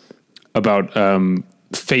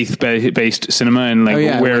faith-based cinema and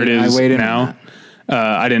where it is now.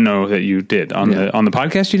 I didn't know that you did on the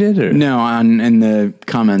podcast. You did, or? No, in the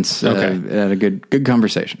comments. Okay, had a good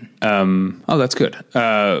conversation. That's good.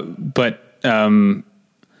 But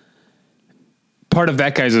part of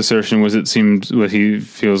that guy's assertion was it seemed what he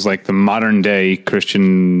feels like the modern day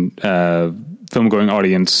Christian film going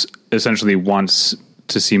audience essentially wants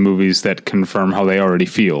to see movies that confirm how they already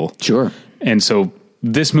feel. Sure. And so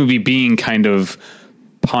this movie being kind of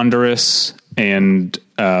ponderous and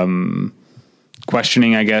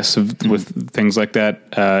questioning, I guess, with things like that.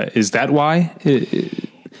 Is that why?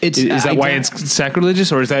 Is that why it's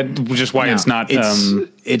sacrilegious, or is that just why it's not?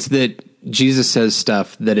 It's that Jesus says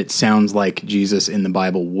stuff that it sounds like Jesus in the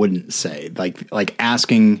Bible wouldn't say, like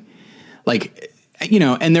asking, like, you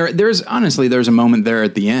know, and there's a moment there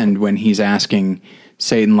at the end when he's asking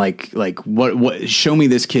Satan, like what show me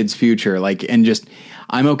this kid's future, like, and just,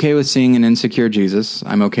 I'm okay with seeing an insecure Jesus.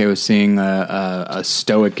 I'm okay with seeing a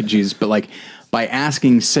stoic Jesus, but like by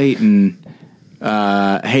asking Satan,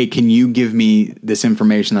 hey, can you give me this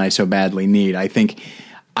information that I so badly need? I think,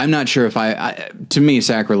 I'm not sure if to me,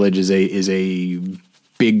 sacrilege is a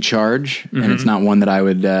big charge, and it's not one that I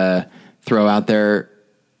would throw out there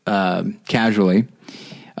casually.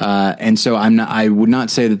 And so I would not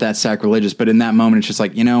say that that's sacrilegious, but in that moment, it's just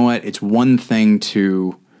like, you know what? It's one thing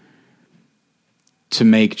to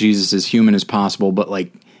make Jesus as human as possible, but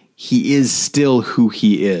like he is still who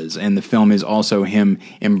he is. And the film is also him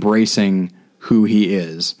embracing who he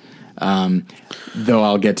is. Though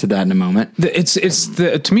I'll get to that in a moment.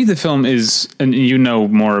 To me, the film is, and you know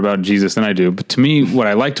more about Jesus than I do, but to me, what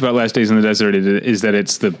I liked about Last Days in the Desert is that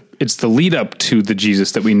it's the lead up to the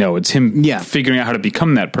Jesus that we know. It's him figuring out how to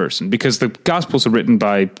become that person, because the Gospels are written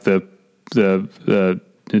by the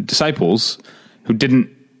disciples who didn't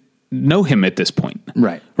know him at this point.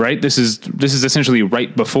 Right. This is essentially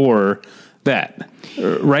right before that.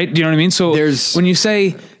 Right. Do you know what I mean? So when you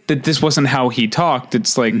say that this wasn't how he talked,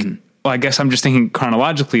 it's like, well, I guess I'm just thinking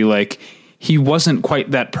chronologically, like he wasn't quite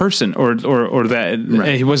that person or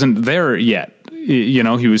that he wasn't there yet. You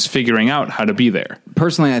know, he was figuring out how to be there.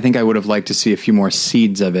 Personally, I think I would have liked to see a few more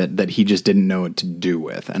seeds of it that he just didn't know what to do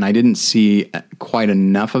with. And I didn't see quite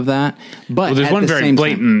enough of that. But there's one very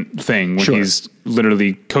blatant thing when he's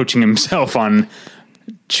literally coaching himself on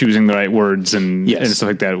choosing the right words and stuff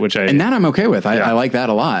like that, and that I'm okay with. I like that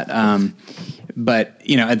a lot. But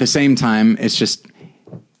you know, at the same time, it's just,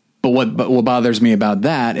 but what bothers me about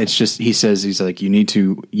that, it's just, he's like, you need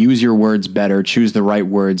to use your words better, choose the right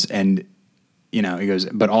words. And, you know, he goes,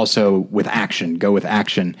 but also with action, go with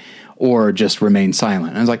action, or just remain silent.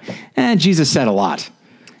 And I was like, Jesus said a lot,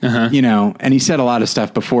 you know, and he said a lot of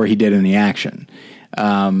stuff before he did any action.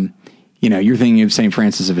 You know, you're thinking of St.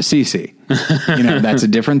 Francis of Assisi, you know, that's a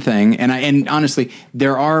different thing. And honestly,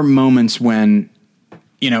 there are moments when,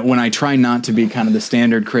 you know, when I try not to be kind of the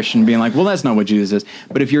standard Christian being like, well, that's not what Jesus is.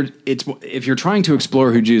 But if you're trying to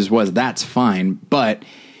explore who Jesus was, that's fine. But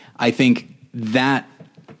I think that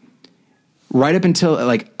right up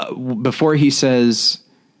until before he says,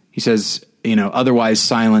 you know, otherwise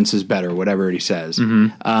silence is better, whatever he says.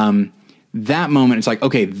 That moment, it's like,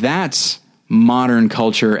 okay, that's modern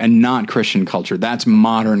culture and not Christian culture. That's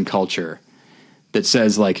modern culture that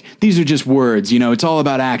says, like, these are just words, you know, it's all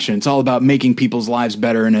about action. It's all about making people's lives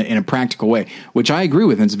better in a practical way, which I agree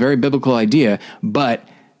with. And it's a very biblical idea, but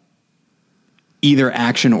either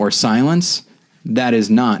action or silence, that is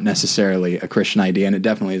not necessarily a Christian idea. And it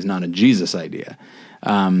definitely is not a Jesus idea.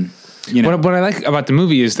 You know, what I like about the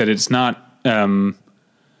movie is that it's not,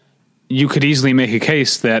 you could easily make a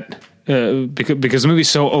case that, because the movie's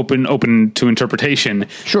so open to interpretation,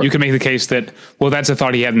 you can make the case that, well, that's a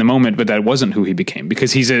thought he had in the moment, but that wasn't who he became,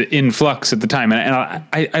 because he's in flux at the time. And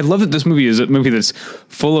I love that this movie is a movie that's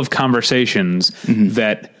full of conversations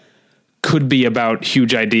that could be about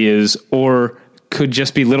huge ideas or could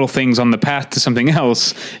just be little things on the path to something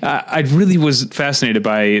else. I really was fascinated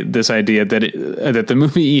by this idea that the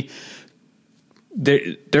movie,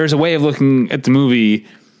 there's a way of looking at the movie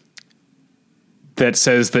that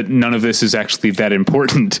says that none of this is actually that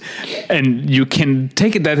important, and you can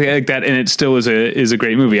take it like that, and it still is a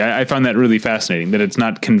great movie. I found that really fascinating, that it's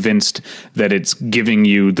not convinced that it's giving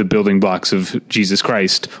you the building blocks of Jesus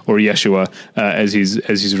Christ or Yeshua, as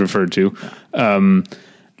he's referred to,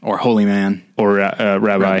 or holy man, or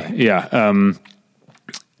rabbi. Yeah.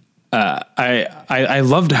 I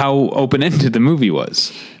loved how open-ended the movie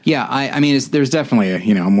was. Yeah, I mean, there's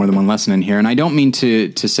definitely more than one lesson in here, and I don't mean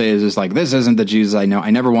to say it's just like, this isn't the Jesus I know. I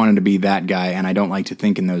never wanted to be that guy, and I don't like to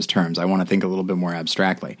think in those terms. I want to think a little bit more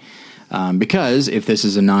abstractly, because if this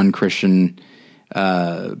is a non-Christian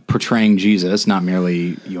portraying Jesus, not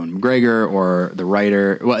merely Ewan McGregor or the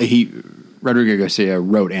writer, well, Rodrigo Garcia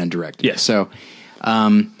wrote and directed. Yes. So,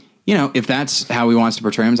 if that's how he wants to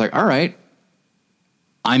portray him, it's like, all right,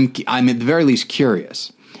 I'm at the very least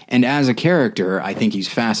curious. And as a character, I think he's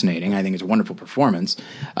fascinating. I think it's a wonderful performance.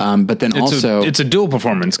 But then it's a dual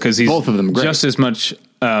performance, because he's both of them great. Just as much.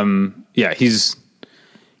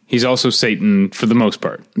 He's also Satan for the most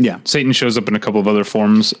part. Yeah, Satan shows up in a couple of other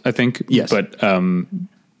forms, I think. Yes, but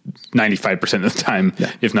 95% of the time,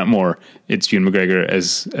 if not more, it's Ewan McGregor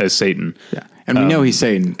as Satan. Yeah, and we know he's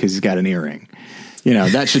Satan because he's got an earring.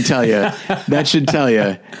 That should tell you. That should tell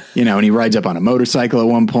you. And he rides up on a motorcycle at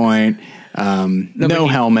one point. No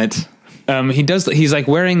helmet. He does. He's like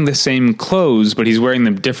wearing the same clothes, but he's wearing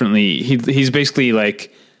them differently. He's basically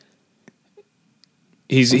like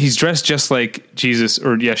he's dressed just like Jesus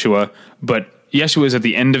or Yeshua, but Yeshua is at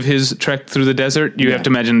the end of his trek through the desert. You have to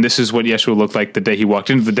imagine this is what Yeshua looked like the day he walked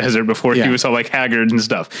into the desert before he was all like haggard and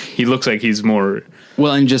stuff. He looks like he's more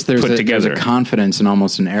and just there's together. A confidence and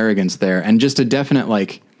almost an arrogance there, and just a definite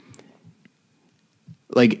like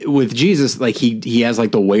with Jesus, like he has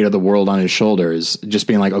like the weight of the world on his shoulders, just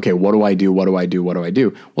being like, okay, what do I do? What do I do? What do I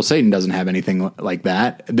do? Well, Satan doesn't have anything like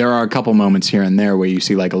that. There are a couple moments here and there where you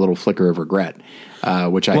see like a little flicker of regret,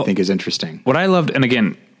 which I think is interesting. What I loved, and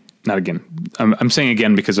again, not again, I'm saying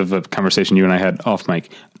again because of a conversation you and I had off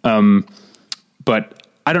mic. But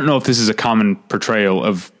I don't know if this is a common portrayal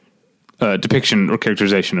of depiction or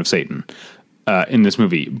characterization of Satan in this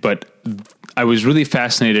movie, but I was really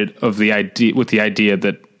fascinated with the idea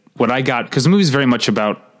that what I got, because the movie is very much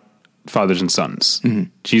about fathers and sons,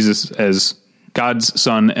 Jesus as God's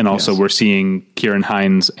son, and also we're seeing Kieran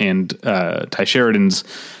Hines and Ty Sheridan's.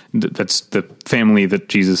 That's the family that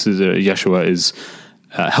Jesus is, Yeshua is.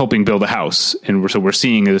 Helping build a house, and we're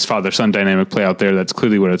seeing this father-son dynamic play out there. That's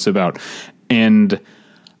clearly what it's about. And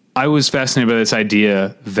I was fascinated by this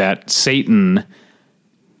idea that Satan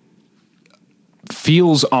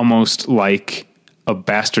feels almost like a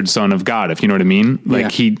bastard son of God, if you know what I mean.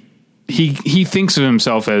 Like he thinks of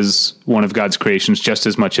himself as one of God's creations just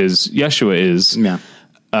as much as Yeshua is,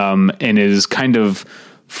 and is kind of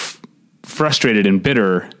frustrated and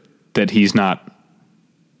bitter that he's not.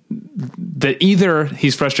 That either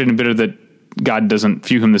he's frustrated and bitter that God doesn't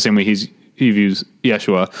view him the same way he views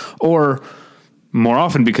Yeshua, or more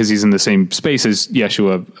often because he's in the same space as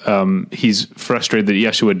Yeshua, he's frustrated that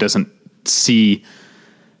Yeshua doesn't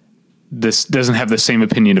have the same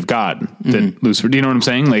opinion of God that Lucifer. Do you know what I'm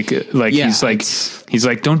saying? He's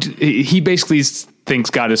like, he basically thinks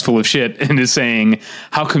God is full of shit and is saying,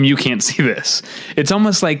 how come you can't see this? It's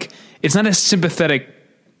almost like it's not a sympathetic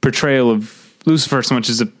portrayal of Lucifer so much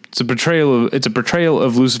as it's a portrayal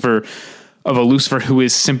of Lucifer, of a Lucifer who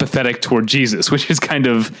is sympathetic toward Jesus, which is kind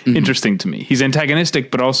of interesting to me. He's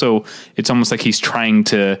antagonistic, but also it's almost like he's trying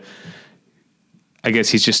to, I guess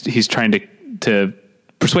he's trying to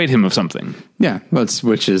persuade him of something. Yeah.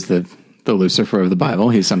 Which is the Lucifer of the Bible.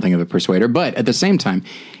 He's something of a persuader, but at the same time,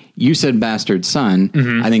 you said bastard son.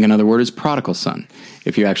 I think another word is prodigal son,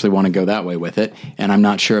 if you actually want to go that way with it. And I'm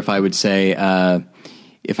not sure if I would say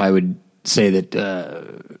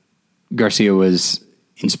that Garcia was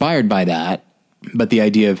inspired by that, but the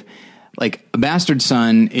idea of like a bastard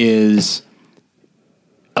son is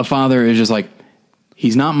a father is just like,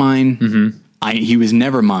 he's not mine. He was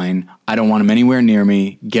never mine. I don't want him anywhere near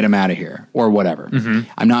me. Get him out of here or whatever.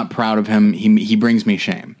 I'm not proud of him. He brings me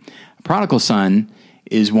shame. A prodigal son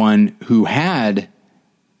is one who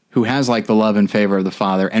has like the love and favor of the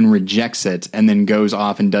father and rejects it and then goes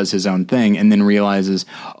off and does his own thing and then realizes,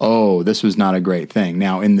 oh, this was not a great thing.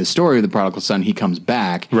 Now, in the story of the prodigal son, he comes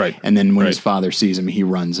back. Right. And then when his father sees him, he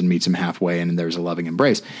runs and meets him halfway and there's a loving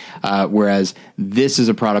embrace. Whereas this is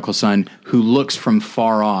a prodigal son who looks from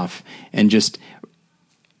far off and just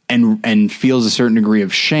and feels a certain degree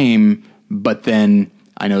of shame, but then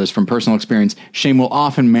I know this from personal experience, shame will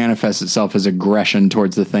often manifest itself as aggression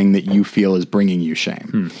towards the thing that you feel is bringing you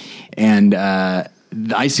shame. And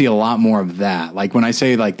I see a lot more of that. Like when I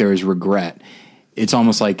say like there is regret, it's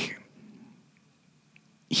almost like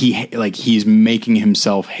he's making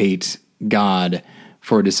himself hate God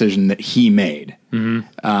for a decision that he made.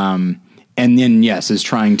 And then, yes, is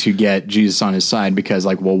trying to get Jesus on his side because,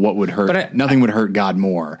 like, well, what would hurt? Nothing would hurt God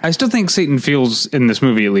more. I still think Satan feels, in this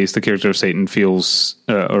movie at least, the character of Satan feels,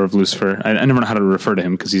 or of Lucifer. I never know how to refer to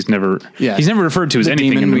him because he's never referred to as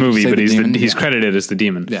anything in the movie, but he's credited as the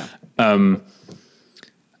demon. Yeah.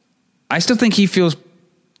 I still think he feels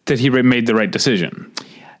that he made the right decision.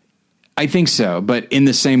 I think so, but in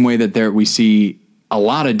the same way that we see a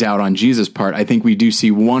lot of doubt on Jesus' part, I think we do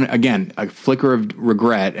see a flicker of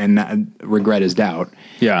regret, and regret is doubt.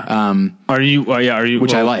 Yeah.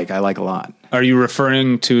 Which I like a lot. Are you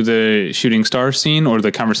referring to the shooting star scene or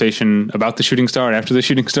the conversation about the shooting star after the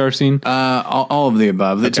shooting star scene? All of the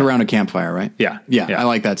above. It's around a campfire, right? Yeah. I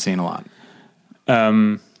like that scene a lot.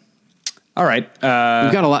 All right. We've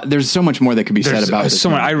got a lot. There's so much more that could be said about this.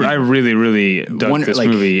 I really, really dug this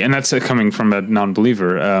movie, and that's coming from a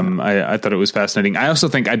non-believer. I thought it was fascinating. I also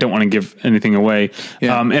think I don't want to give anything away.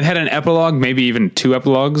 Yeah. It had an epilogue, maybe even two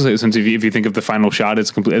epilogues. Since if you think of the final shot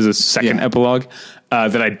as a second epilogue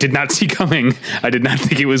that I did not see coming. I did not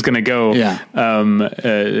think it was going to go. Yeah.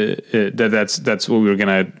 That's what we were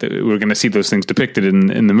gonna see those things depicted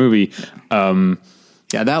in the movie. That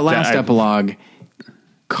last epilogue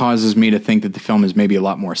causes me to think that the film is maybe a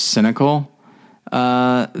lot more cynical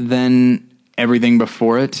than everything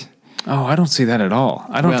before it. Oh, I don't see that at all.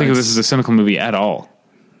 I don't think this is a cynical movie at all.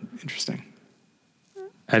 Interesting.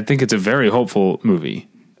 I think it's a very hopeful movie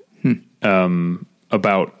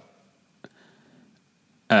about.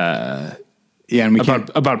 Yeah, and we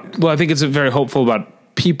I think it's very hopeful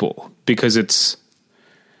about people, because it's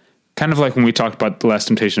kind of like when we talked about The Last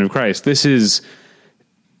Temptation of Christ. This is,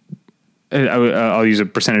 I'll use a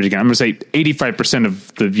percentage again. I'm going to say 85%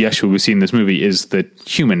 of the Yeshua we see in this movie is the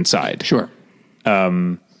human side. Sure.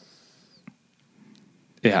 I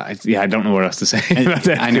don't know what else to say about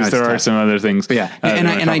that. I know there are some other things. But yeah,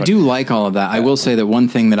 and I do like all of that. I will say that one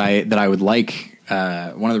thing that I would like,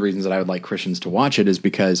 one of the reasons that I would like Christians to watch it is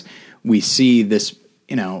because we see this,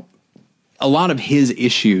 a lot of his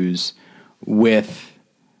issues with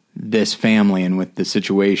this family and with the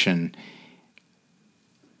situation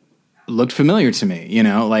looked familiar to me.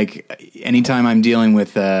 Like anytime I'm dealing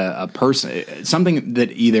with a person, something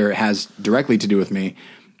that either has directly to do with me,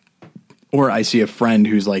 or I see a friend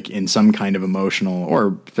who's like in some kind of emotional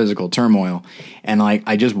or physical turmoil, and like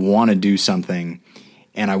I just want to do something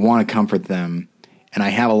and I want to comfort them, and I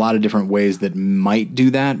have a lot of different ways that might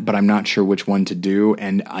do that, but I'm not sure which one to do,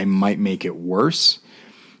 and I might make it worse.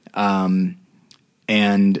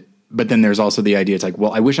 But then there's also the idea, it's like,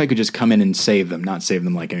 well, I wish I could just come in and save them, not save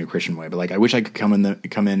them like in a Christian way, but like I wish I could come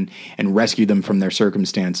in and rescue them from their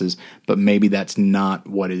circumstances, but maybe that's not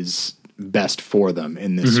what is best for them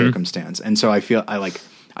in this circumstance. And so I feel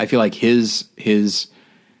like his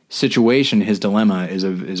situation, his dilemma is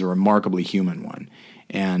a remarkably human one.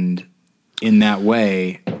 And in that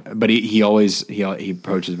way, but he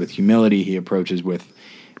approaches with humility. He approaches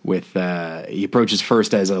he approaches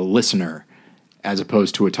first as a listener as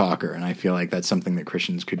opposed to a talker. And I feel like that's something that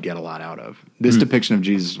Christians could get a lot out of. This depiction of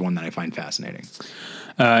Jesus is one that I find fascinating.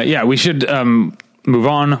 We should move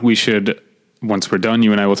on. We should, once we're done,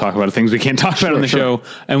 you and I will talk about things we can't talk about on the show.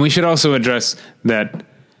 And we should also address that,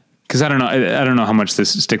 because I don't know how much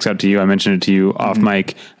this sticks out to you. I mentioned it to you off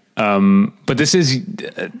mic. But this is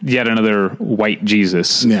yet another white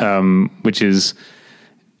Jesus, which is,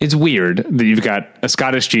 it's weird that you've got a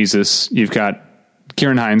Scottish Jesus, you've got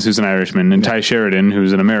Ciarán Hinds, who's an Irishman, and Ty Sheridan,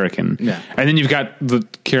 who's an American. Yeah. And then you've got the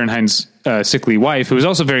Ciarán Hinds' sickly wife, who is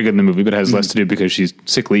also very good in the movie, but has less to do because she's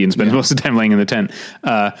sickly and spends most of the time laying in the tent,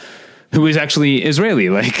 who is actually Israeli.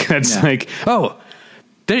 Like, that's like, oh,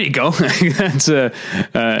 there you go. That's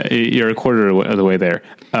you're a quarter of the way there.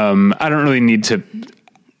 I don't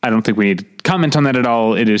think we need to comment on that at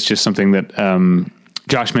all. It is just something that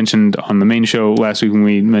Josh mentioned on the main show last week when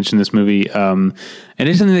we mentioned this movie. It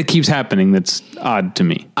is something that keeps happening that's odd to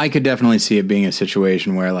me. I could definitely see it being a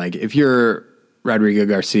situation where, like, if you're Rodrigo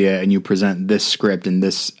Garcia and you present this script and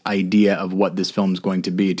this idea of what this film is going to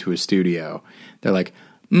be to a studio, they're like,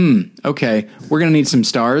 okay, we're going to need some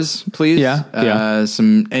stars, please. Yeah.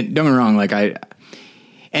 And don't get me wrong,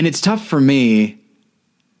 and it's tough for me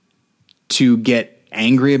to get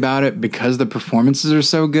angry about it because the performances are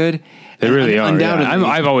so good. They really are. Undoubtedly,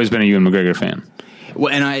 I've always been a Ewan McGregor fan.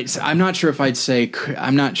 Well, and I'm not sure if I'd say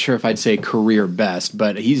career best,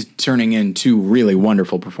 but he's turning in two really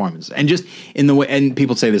wonderful performances. And just in the way, and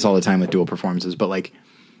people say this all the time with dual performances, but like,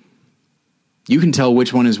 you can tell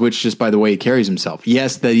which one is which just by the way he carries himself.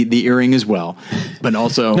 Yes, the earring as well, but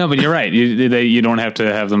also no. But you're right. You don't have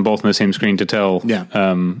to have them both on the same screen to tell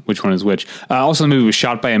which one is which. Also, the movie was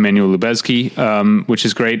shot by Emmanuel Lubezki, which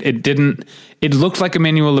is great. It looked like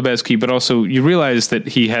Emmanuel Lubezki, but also you realize that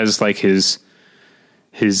he has like his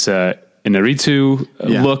Inarritu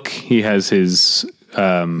look. He has his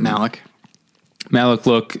Malick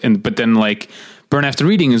look, but then like Burn After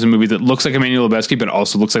Reading is a movie that looks like Emmanuel Lubezki, but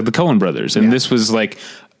also looks like the Coen brothers. And this was like,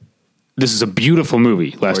 this is a beautiful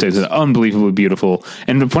movie. Last Days is unbelievably beautiful.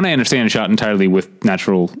 And from what I understand, shot entirely with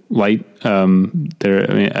natural light.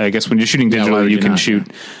 I guess when you're shooting digitally, you can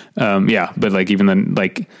shoot. But like even then,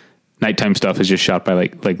 like nighttime stuff is just shot by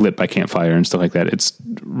like lit by campfire and stuff like that. It's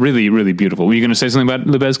really, really beautiful. Were you going to say something about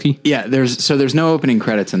Lubezki? Yeah, there's no opening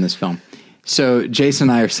credits in this film. So Jason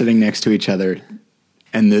and I are sitting next to each other,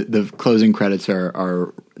 and the closing credits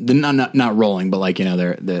are not rolling, but like,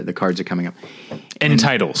 the cards are coming up. End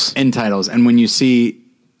titles. And when you see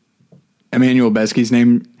Emmanuel Lubezki's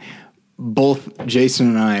name, both Jason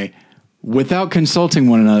and I, without consulting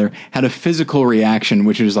one another, had a physical reaction,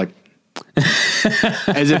 which was like,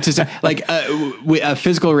 as if to say, like, a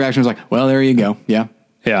physical reaction was like, well, there you go. Yeah.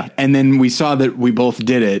 Yeah. And then we saw that we both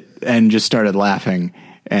did it and just started laughing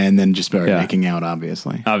and then just started making out,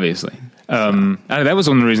 obviously. That was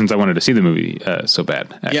one of the reasons I wanted to see the movie so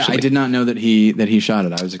bad. Actually. Yeah, I did not know that he shot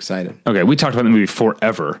it. I was excited. Okay, we talked about the movie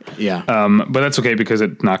forever. Yeah. But that's okay because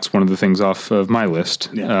it knocks one of the things off of my list.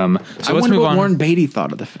 Yeah. So I let's wonder move what on. Warren Beatty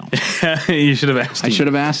thought of the film. You should have asked. I should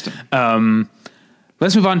have asked him.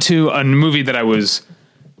 Let's move on to a movie that I was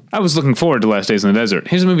looking forward to, Last Days in the Desert.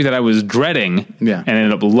 Here's a movie that I was dreading and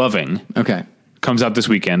ended up loving. Okay. Comes out this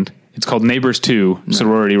weekend. It's called Neighbors 2,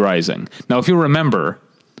 Sorority Rising. Now, if you remember,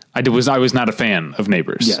 I was not a fan of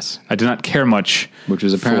Neighbors. Yes. I did not care much. Which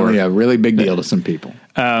was apparently a really big deal to some people.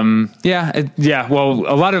 Yeah. Well,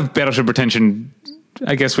 a lot of Battleship Retention,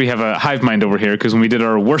 I guess we have a hive mind over here because when we did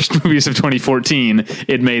our worst movies of 2014,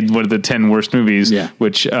 it made one of the 10 worst movies,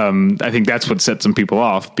 which I think that's what set some people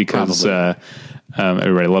off because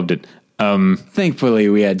everybody loved it. Thankfully,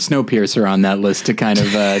 we had Snowpiercer on that list to kind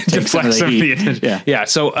of take some of the heat. Yeah.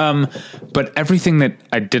 So, but everything that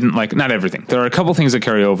I didn't like, not everything. There are a couple things that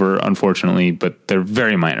carry over, unfortunately, but they're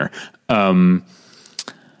very minor.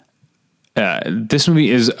 This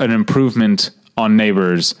movie is an improvement on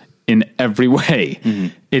Neighbors in every way.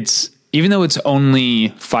 Mm-hmm. It's even though it's only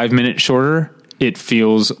 5 minutes shorter, it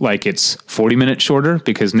feels like it's 40 minutes shorter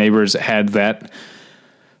because Neighbors had that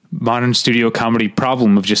modern studio comedy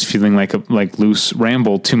problem of just feeling like loose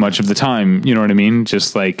ramble too much of the time. You know what I mean?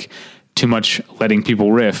 Just like too much letting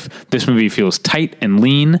people riff. This movie feels tight and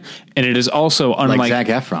lean, and it is also unlike like Zac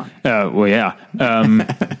Efron. Well, yeah.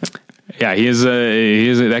 Yeah, he is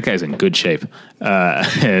that guy's in good shape.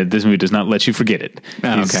 This movie does not let you forget it.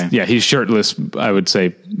 Okay. Yeah, he's shirtless. I would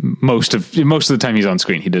say most of the time he's on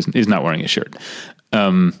screen, he's not wearing a shirt.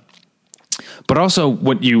 But also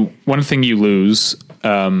one thing you lose,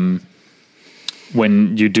 when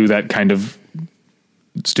you do that kind of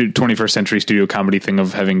 21st century studio comedy thing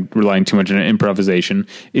of relying too much on improvisation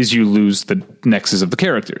is you lose the nexus of the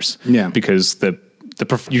characters. Yeah. Because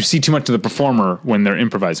you see too much of the performer when they're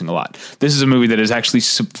improvising a lot. This is a movie that is actually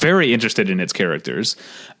very interested in its characters.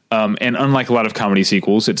 And unlike a lot of comedy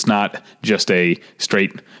sequels, it's not just a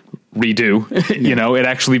straight redo. It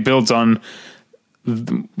actually builds on,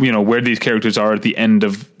 where these characters are at the end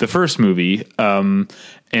of the first movie.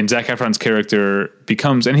 And Zac Efron's character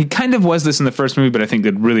becomes, and he kind of was this in the first movie, but I think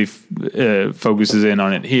it really focuses in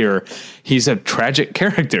on it here. He's a tragic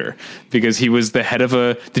character because he was the head of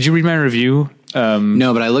did you read my review?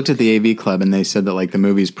 No, but I looked at the AV Club and they said that like the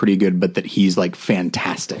movie's pretty good, but that he's like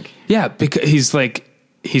fantastic. Yeah, because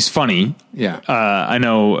he's funny. Yeah. I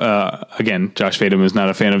know, again, Josh Fadem is not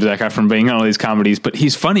a fan of Zac Efron being on all these comedies, but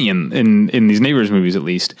he's funny in these Neighbors movies, at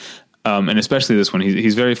least. And especially this one,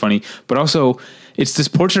 he's very funny, but also it's this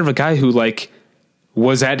portrait of a guy who like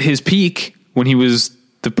was at his peak when he was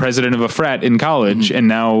the president of a frat in college. Mm-hmm. And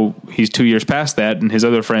now he's 2 years past that. And his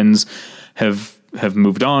other friends have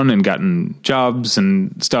moved on and gotten jobs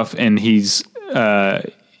and stuff. And he's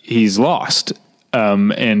lost.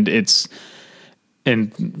 And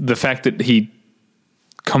the fact that he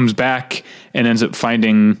comes back and ends up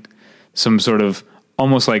finding some sort of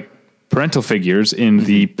almost like parental figures in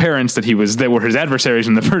the parents that were his adversaries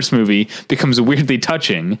in the first movie becomes weirdly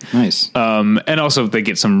touching. Nice. And also they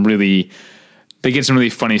get some really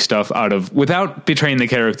funny stuff out of, without betraying the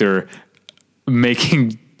character,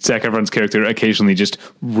 making Zac Efron's character occasionally just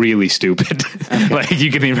really stupid. Like you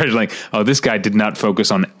get the impression like, oh, this guy did not focus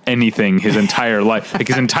on anything his entire life. Like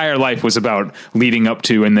his entire life was about leading up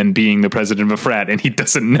to and then being the president of a frat, and he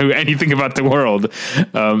doesn't know anything about the world.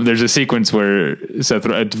 There's a sequence where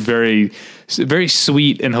a very, very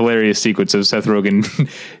sweet and hilarious sequence of Seth Rogen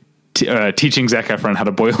teaching Zac Efron how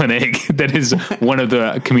to boil an egg. That is one of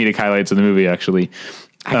the comedic highlights of the movie, actually.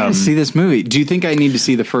 I gotta see this movie. Do you think I need to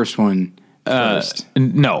see the first one first?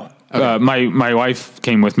 No. Okay. My wife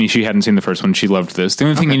came with me. She hadn't seen the first one. She loved this. The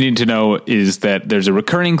only thing you need to know is that there's a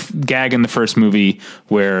recurring gag in the first movie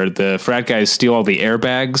where the frat guys steal all the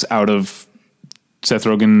airbags out of Seth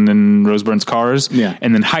Rogen and Rose Byrne's cars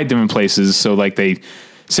and then hide them in places. So like they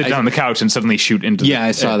sit down on the couch and suddenly shoot into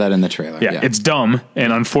I saw that in the trailer. Yeah, it's dumb.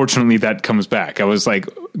 And unfortunately that comes back. I was like,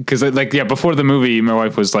 before the movie, my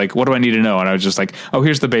wife was like, what do I need to know? And I was just like, oh,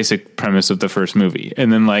 here's the basic premise of the first movie.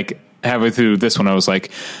 And then like halfway through this one, I was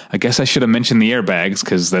like, I guess I should have mentioned the airbags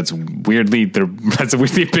because that's weirdly a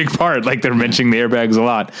big part. Like they're mentioning the airbags a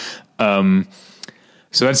lot.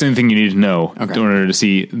 So that's the only thing you need to know in order to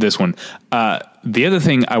see this one. The other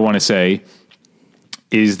thing I want to say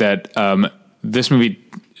is that this movie,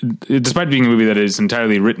 despite being a movie that is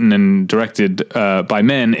entirely written and directed by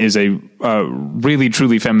men, is a really,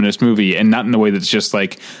 truly feminist movie, and not in a way that's just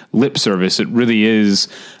like lip service. It really is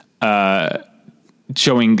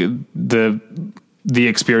showing the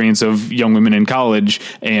experience of young women in college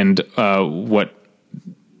and what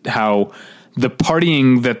how the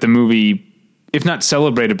partying that the movie, if not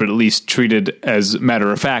celebrated, but at least treated as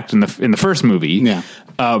matter of fact in the first movie,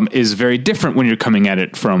 is very different when you're coming at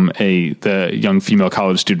it from the young female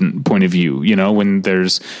college student point of view. You know, when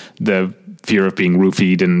there's the fear of being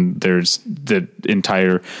roofied, and there's the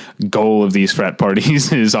entire goal of these frat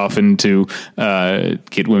parties is often to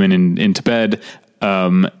get women into bed.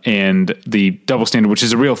 And the double standard, which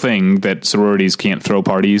is a real thing, that sororities can't throw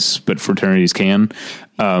parties, but fraternities can.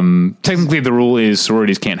 Technically, the rule is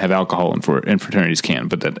sororities can't have alcohol and fraternities can,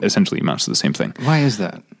 but that essentially amounts to the same thing. Why is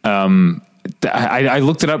that? I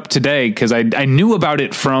looked it up today because I knew about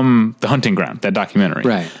it from The Hunting Ground, that documentary.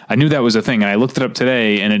 Right. I knew that was a thing, and I looked it up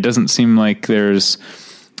today, and it doesn't seem like there's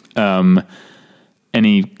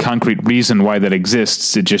any concrete reason why that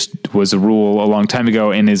exists. It just was a rule a long time ago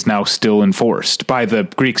and is now still enforced by the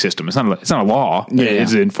Greek system. It's not a law.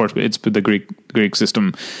 It's enforced. It's the Greek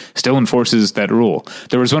system still enforces that rule.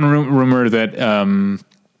 There was one rumor that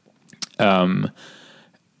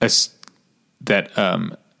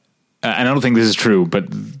and I don't think this is true, but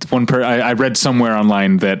I read somewhere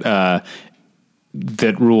online that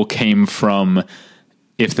that rule came from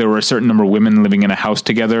if there were a certain number of women living in a house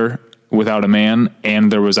together without a man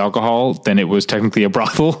and there was alcohol, then it was technically a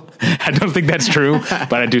brothel. I don't think that's true,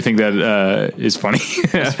 but I do think that is funny.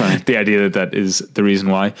 That's funny. The idea that is the reason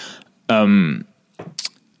why. And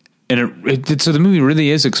so the movie really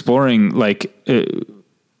is exploring, like,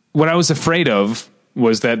 what I was afraid of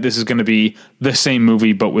was that this is going to be the same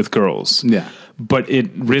movie, but with girls. Yeah. But it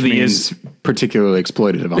really is particularly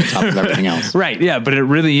exploitative on top of everything else. Right. Yeah. But it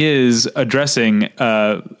really is addressing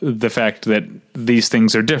the fact that these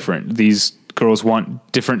things are different. These girls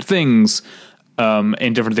want different things,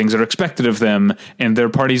 and different things are expected of them, and their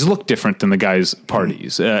parties look different than the guys'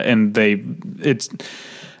 parties. But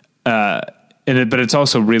it's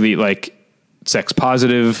also really like sex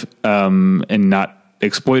positive, and not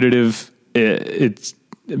exploitative.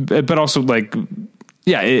 But also like,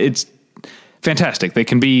 it's fantastic. They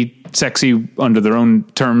can be sexy under their own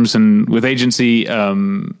terms and with agency,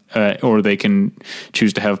 or they can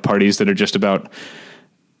choose to have parties that are just about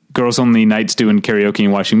girls only nights doing karaoke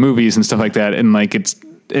and watching movies and stuff like that. And like, it's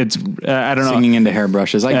I don't know, singing into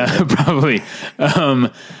hairbrushes. Probably.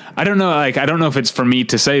 I don't know. Like, I don't know if it's for me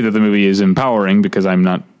to say that the movie is empowering, because I'm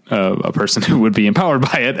not a person who would be empowered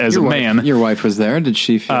by it as a man. Your wife was there. Did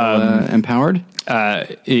she feel empowered?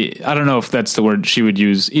 I don't know if that's the word she would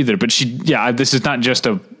use either, but this is not just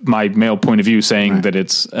my male point of view saying that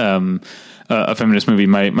it's a feminist movie.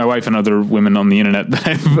 My wife and other women on the internet that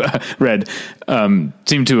I've read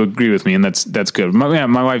seem to agree with me, and that's good.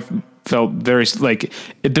 My wife felt very like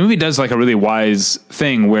the movie does like a really wise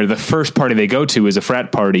thing where the first party they go to is a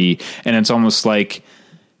frat party, and it's almost like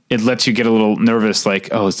it lets you get a little nervous, like,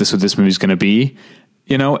 oh, is this what this movie's going to be?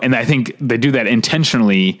 You know? And I think they do that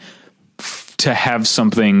intentionally to have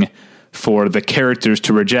something for the characters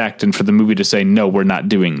to reject and for the movie to say, no, we're not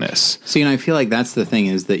doing this. See, and I feel like that's the thing,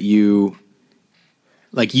 is that you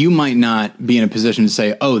might not be in a position to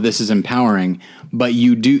say, oh, this is empowering, but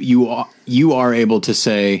you are able to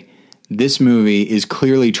say, this movie is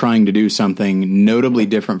clearly trying to do something notably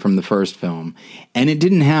different from the first film. And it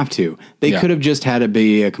didn't have to. They could have just had it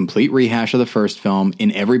be a complete rehash of the first film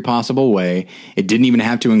in every possible way. It didn't even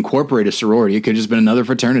have to incorporate a sorority. It could have just been another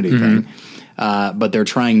fraternity thing. But they're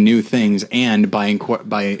trying new things. And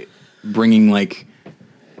by bringing, like,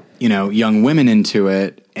 you know, young women into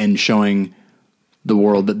it and showing the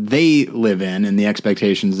world that they live in and the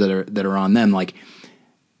expectations that are on them, like,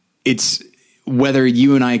 it's, whether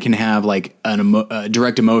you and I can have like a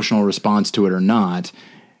direct emotional response to it or not,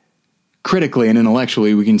 critically and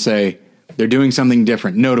intellectually, we can say they're doing something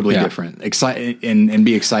different, notably different, and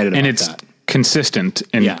be excited about that. And it's consistent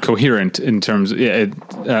and coherent in terms. I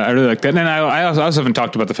really like that. And I also haven't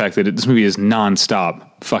talked about the fact that this movie is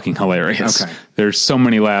nonstop fucking hilarious. Okay. There's so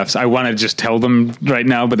many laughs. I want to just tell them right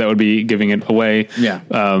now, but that would be giving it away. Yeah.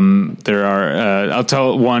 There are, I'll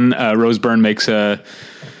tell one, Rose Byrne makes a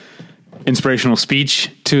inspirational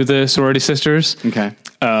speech to the sorority sisters. Okay.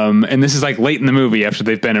 And this is like late in the movie after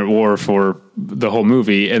they've been at war for the whole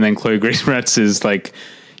movie. And then Chloe Grace Moretz is like,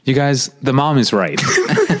 you guys, the mom is right.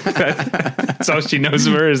 That's all she knows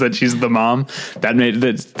of her, is that she's the mom. That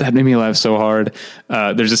made me laugh so hard.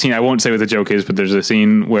 There's a scene, I won't say what the joke is, but there's a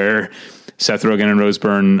scene where Seth Rogen and Rose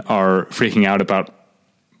Byrne are freaking out about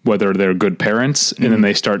whether they're good parents. And then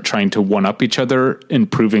they start trying to one up each other in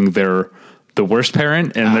proving they're the worst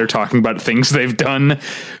parent, and they're talking about things they've done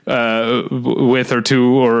with or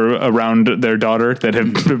to or around their daughter that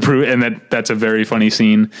have proved, and that's a very funny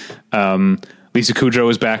scene. Lisa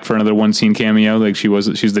Kudrow is back for another one scene cameo. Like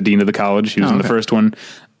she's the dean of the college. She was in the first one.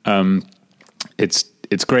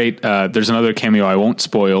 It's great. There's another cameo I won't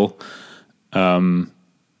spoil. That's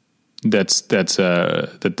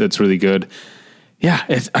really good.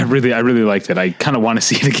 Yeah, I really liked it. I kind of want to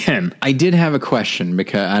see it again. I did have a question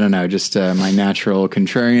because I don't know, just my natural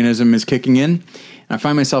contrarianism is kicking in. And I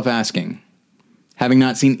find myself asking, having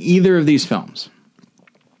not seen either of these films,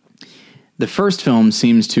 the first film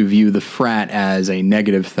seems to view the frat as a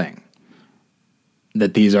negative thing,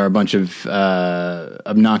 that these are a bunch of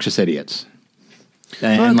obnoxious idiots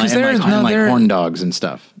and horn dogs and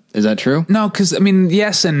stuff. Is that true? No, because, I mean,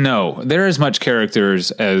 yes and no. They're as much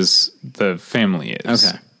characters as the family is.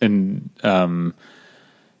 Okay. And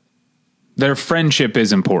their friendship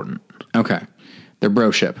is important. Okay. Their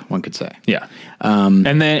broship, one could say. Yeah.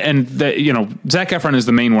 And Zac Efron is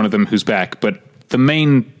the main one of them who's back, but the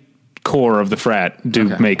main core of the frat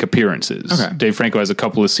do make appearances. Okay. Dave Franco has a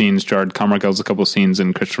couple of scenes, Jared Carmichael has a couple of scenes,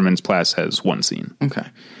 and Christopher Mintz-Plasse has one scene. Okay.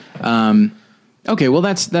 Okay, well,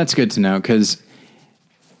 that's good to know, because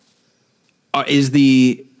is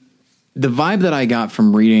the vibe that I got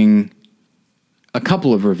from reading a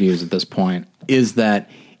couple of reviews at this point is that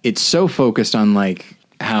it's so focused on like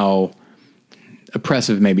how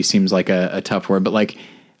oppressive maybe seems like a tough word, but like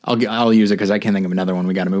I'll use it because I can't think of another one.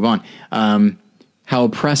 We got to move on. How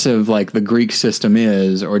oppressive like the Greek system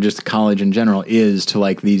is, or just college in general is to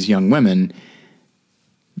like these young women.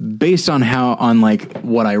 Based on like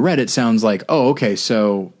what I read, it sounds like, oh, okay,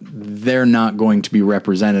 so they're not going to be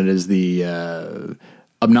represented as the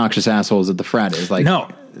obnoxious assholes that the frat is. Like, no,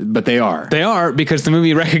 but they are. They are, because the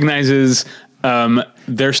movie recognizes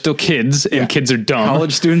they're still kids, and kids are dumb.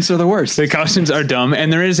 College students are the worst. The college students are dumb,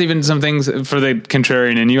 and there is even some things for the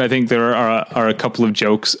contrarian in you. I think there are a couple of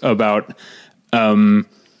jokes about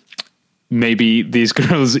maybe these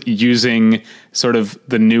girls using sort of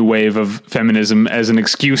the new wave of feminism as an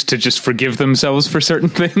excuse to just forgive themselves for certain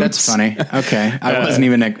things. That's funny. Okay.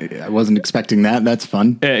 I wasn't expecting that. That's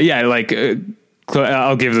fun.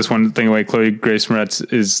 I'll give this one thing away. Chloe Grace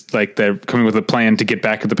Moretz is like, they're coming with a plan to get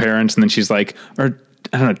back at the parents. And then she's like, or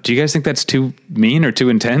I don't know, do you guys think that's too mean or too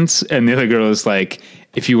intense? And the other girl is like,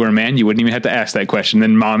 if you were a man, you wouldn't even have to ask that question.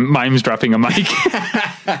 Then mime's dropping a mic.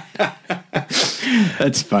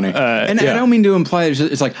 That's funny. I don't mean to imply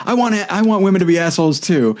it's like, I want women to be assholes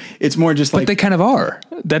too. It's more just like, but they kind of are.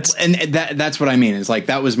 That's what I mean. Is like,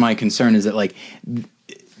 that was my concern, is that like,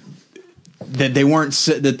 that they weren't,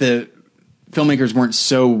 that the filmmakers weren't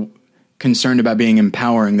so concerned about being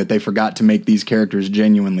empowering that they forgot to make these characters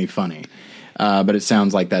genuinely funny. But it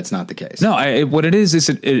sounds like that's not the case. No, what it is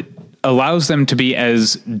it allows them to be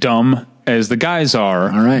as dumb as the guys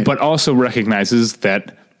are, all right, but also recognizes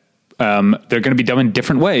that they're going to be dumb in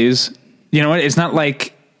different ways. You know what? It's not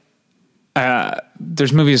like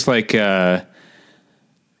there's movies like no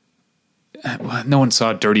one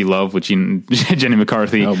saw Dirty Love with Jenny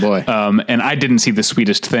McCarthy. Oh boy! And I didn't see The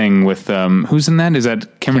Sweetest Thing with who's in that? Is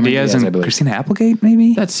that Cameron Diaz and Christina Applegate?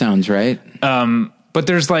 Maybe that sounds right. But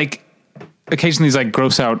there's like occasionally these like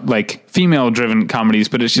gross out like female driven comedies,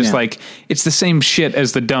 but it's just like it's the same shit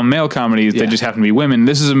as the dumb male comedies. They just happen to be women.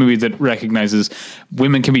 This is a movie that recognizes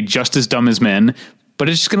women can be just as dumb as men, but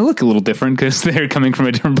it's just going to look a little different because they're coming from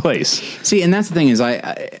a different place. See, and that's the thing is,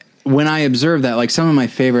 I when I observe that, like some of my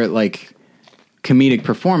favorite like comedic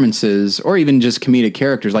performances, or even just comedic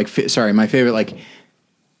characters, like my favorite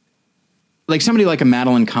like somebody like a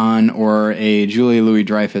Madeline Kahn or a Julia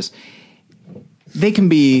Louis-Dreyfus, they can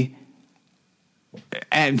be.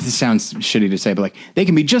 And this sounds shitty to say, but like they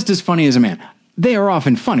can be just as funny as a man. They are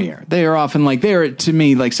often funnier. They are often like, they are to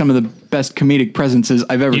me like some of the best comedic presences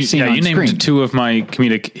I've ever seen on screen. You named two of my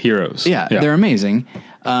comedic heroes. Yeah, they're amazing.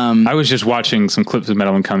 I was just watching some clips of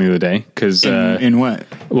Madeline Kahn the other day because in what?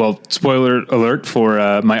 Well, spoiler alert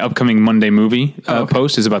for my upcoming Monday movie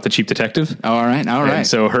post is about The Cheap Detective. Oh, all right. And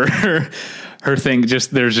so her thing,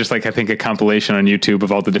 there's just like, I think a compilation on YouTube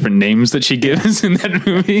of all the different names that she gives in that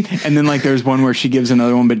movie. And then like there's one where she gives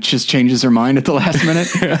another one, but just changes her mind at the last minute.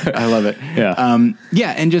 I love it.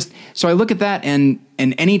 Yeah. And just, so I look at that and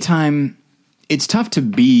anytime it's tough to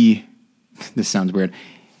be, this sounds weird.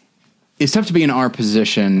 It's tough to be in our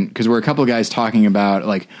position because we're a couple of guys talking about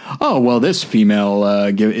like, oh, well, this female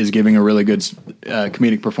is giving a really good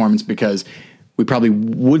comedic performance, because we probably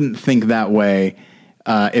wouldn't think that way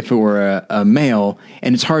if it were a male.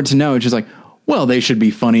 And it's hard to know. It's just like, well, they should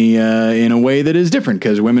be funny in a way that is different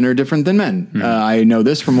because women are different than men. Mm-hmm. I know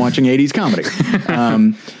this from watching 80s comedy.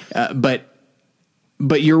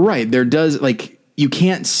 But you're right. There does, like, you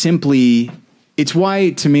can't simply... It's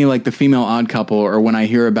why, to me, like the Female Odd Couple, or when I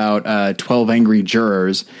hear about 12 Angry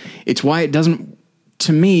Jurors, it's why it doesn't,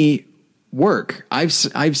 to me, work. I've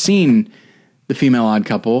seen The Female Odd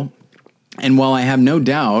Couple. And while I have no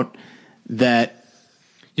doubt that...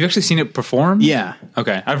 You've actually seen it perform? Yeah.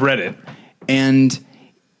 Okay, I've read it. And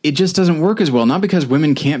it just doesn't work as well. Not because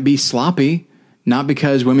women can't be sloppy, not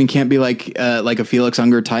because women can't be like a Felix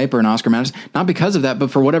Unger type or an Oscar Madison. Not because of that,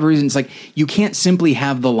 but for whatever reason, it's like you can't simply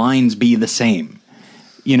have the lines be the same.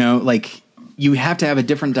 You know, like you have to have a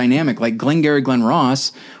different dynamic. Like Glengarry Glen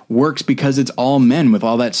Ross works because it's all men with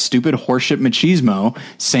all that stupid horseshit machismo.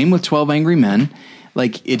 Same with 12 Angry Men.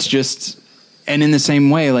 Like it's just, and in the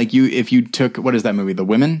same way, like if you took, what is that movie? The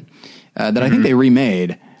Women that I think they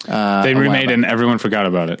remade. They remade and everyone forgot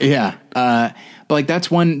about it. Yeah. But like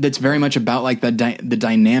that's one that's very much about like the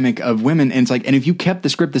dynamic of women. And it's like, and if you kept the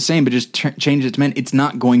script the same, but just changed it to men, it's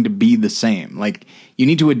not going to be the same. Like you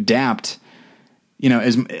need to adapt, you know,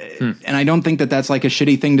 and I don't think that that's like a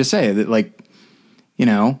shitty thing to say that like, you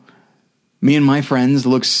know, Me and My Friends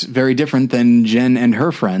looks very different than Jen and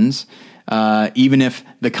her friends. Even if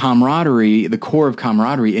the camaraderie, the core of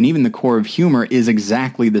camaraderie, and even the core of humor is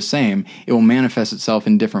exactly the same, it will manifest itself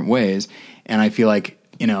in different ways. And I feel like,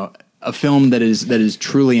 you know, a film that is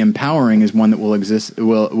truly empowering is one that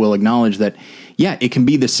will acknowledge that, yeah, it can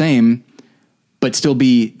be the same, but still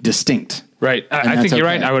be distinct. Right. I think you're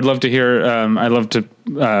right. I would love to hear, I'd love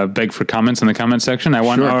to beg for comments in the comment section. I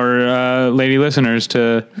want our lady listeners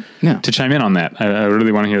to chime in on that. I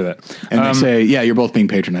really want to hear that. And they say, yeah, you're both being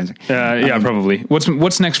patronizing. Yeah, probably.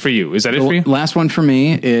 What's next for you? Is that it for you? Last one for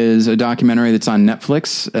me is a documentary that's on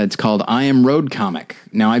Netflix. It's called I Am Road Comic.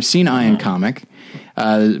 Now, I've seen I Am Comic,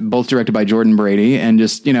 both directed by Jordan Brady, and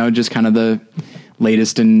just kind of the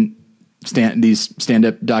latest in these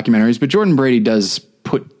stand-up documentaries. But Jordan Brady does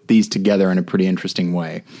put these together in a pretty interesting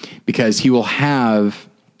way because he will have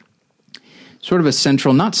sort of a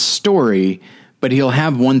central, not story, but he'll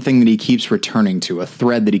have one thing that he keeps returning to, a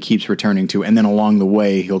thread that he keeps returning to. And then along the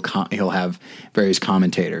way, he'll have various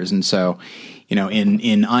commentators. And so, you know,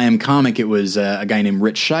 in I Am Comic, it was a guy named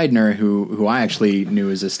Rich Scheidner, who I actually knew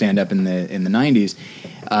as a stand-up in the 90s,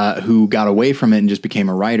 who got away from it and just became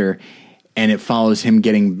a writer. And it follows him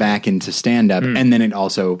getting back into stand-up. And then it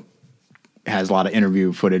also has a lot of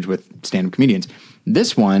interview footage with stand-up comedians.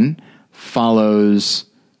 This one follows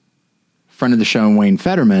friend of the show, Wayne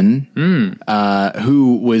Fetterman,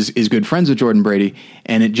 who is good friends with Jordan Brady,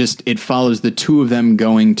 and it follows the two of them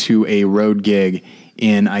going to a road gig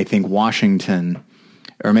in, I think, Washington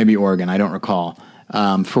or maybe Oregon, I don't recall,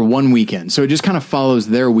 for one weekend. So it just kind of follows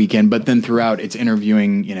their weekend, but then throughout it's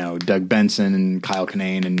interviewing, you know, Doug Benson and Kyle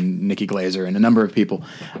Kinane and Nikki Glazer and a number of people,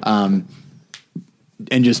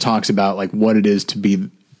 and just talks about like what it is to be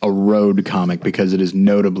a road comic because it is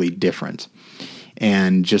notably different.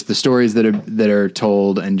 And just the stories that are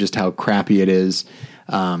told and just how crappy it is.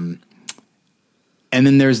 And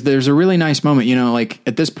then there's a really nice moment, you know, like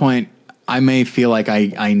at this point I may feel like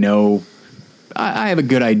I know, I have a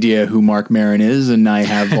good idea who Marc Maron is, and I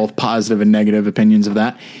have both positive and negative opinions of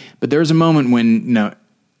that. But there's a moment when, you know,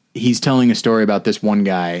 he's telling a story about this one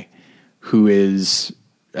guy who has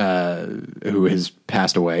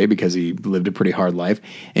passed away because he lived a pretty hard life,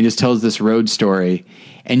 and just tells this road story.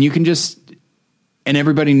 And you can and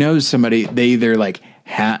everybody knows somebody, they either like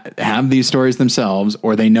have these stories themselves,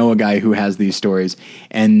 or they know a guy who has these stories,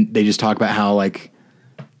 and they just talk about how like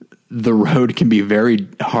the road can be very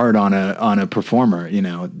hard on a performer. You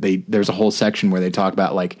know, there's a whole section where they talk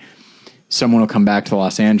about like someone will come back to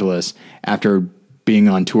Los Angeles after being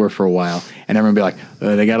on tour for a while, and everyone will be like,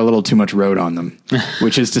 they got a little too much road on them,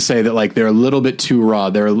 which is to say that like they're a little bit too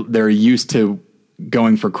raw. They're used to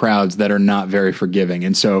going for crowds that are not very forgiving,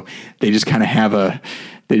 and so they just kind of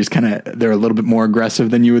they're a little bit more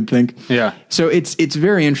aggressive than you would think. Yeah. So it's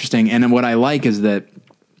very interesting, and what I like is that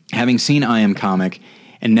having seen I Am Comic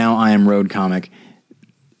and now I Am Road Comic,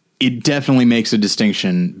 it definitely makes a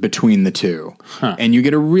distinction between the two, and you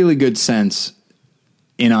get a really good sense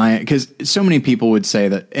because so many people would say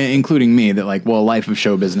that, including me, that like, well, life of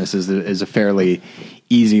show business is a fairly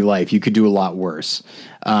easy life. You could do a lot worse.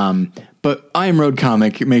 But I Am Road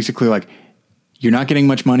Comic, it makes it clear, like, you're not getting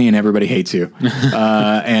much money and everybody hates you.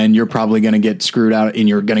 And you're probably going to get screwed out, and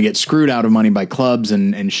you're going to get screwed out of money by clubs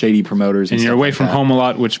and shady promoters. And you're away from home a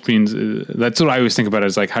lot, which means that's what I always think about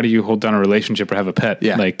is like, how do you hold down a relationship or have a pet?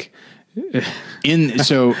 Yeah. Like,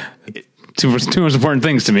 two most important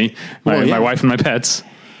things to me, my wife and my pets.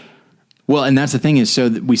 Well, and that's the thing is, so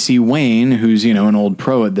that we see Wayne, who's, you know, an old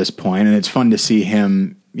pro at this point, and it's fun to see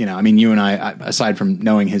him, you know, I mean, you and I, aside from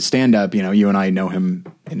knowing his stand-up, you know, you and I know him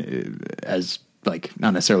as, like,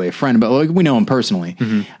 not necessarily a friend, but like we know him personally.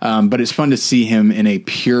 Mm-hmm. But it's fun to see him in a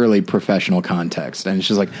purely professional context. And it's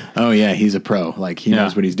just like, oh yeah, he's a pro. Like he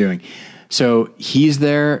knows what he's doing. So he's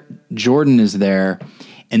there, Jordan is there,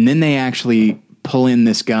 and then they actually pull in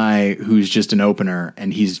this guy who's just an opener,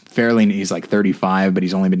 and he's like 35, but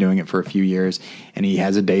he's only been doing it for a few years, and he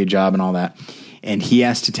has a day job and all that. And he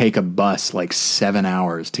has to take a bus like 7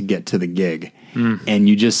 hours to get to the gig. And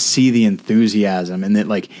you just see the enthusiasm, and that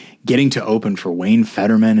like getting to open for Wayne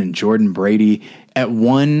Fetterman and Jordan Brady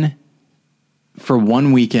for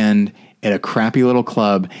one weekend at a crappy little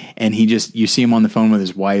club. And you see him on the phone with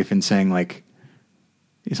his wife and saying like,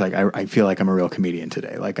 he's like, I feel like I'm a real comedian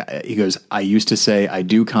today. Like he goes, I used to say I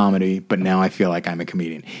do comedy, but now I feel like I'm a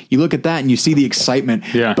comedian. You look at that and you see the excitement,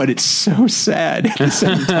 but it's so sad at the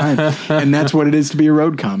same time. And that's what it is to be a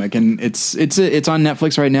road comic. And it's on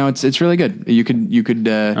Netflix right now. It's really good. You could,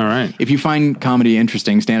 all right. If you find comedy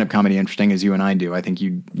interesting, stand-up comedy interesting as you and I do, I think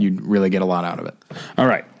you'd really get a lot out of it. All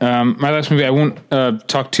right. My last movie I won't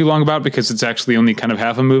talk too long about because it's actually only kind of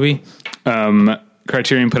half a movie.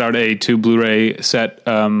 Criterion put out a 2 Blu-ray set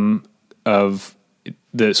of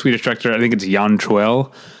the Swedish director. I think it's Jan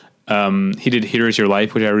Troell. He did Here Is Your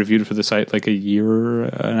Life, which I reviewed for the site like a year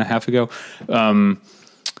and a half ago.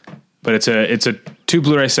 But it's a 2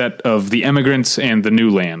 Blu-ray set of The Emigrants and The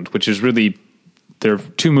New Land, which is really, they're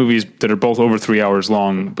 2 movies that are both over 3 hours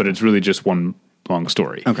long, but it's really just one long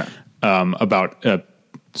story. Okay. About a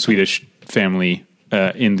Swedish family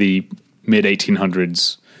in the mid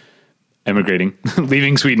 1800s. Emigrating,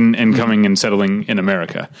 leaving Sweden and coming and settling in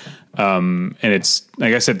America. And it's,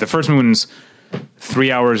 like I said, the first one's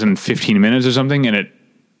 3 hours and 15 minutes or something. And it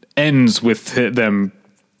ends with them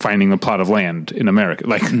finding the plot of land in America.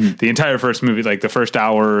 Like the entire first movie, like the first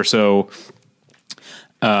hour or so,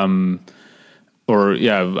 hour and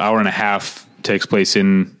a half takes place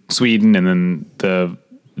in Sweden. And then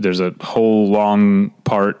there's a whole long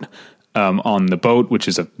part on the boat, which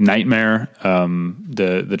is a nightmare.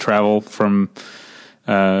 The travel from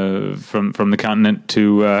the continent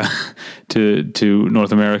to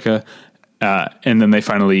North America, and then they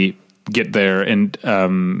finally get there,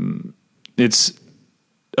 and it's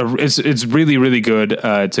really, really good.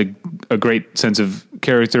 It's a great sense of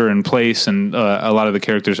character and place, and a lot of the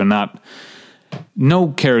characters are not. No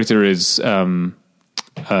character is a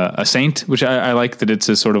saint, which I like that it's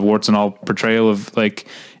a sort of warts and all portrayal of like.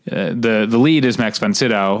 The lead is Max von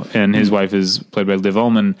Sydow, and his wife is played by Liv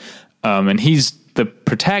Ullmann, and he's the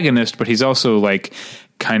protagonist, but he's also like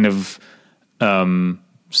kind of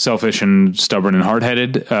selfish and stubborn and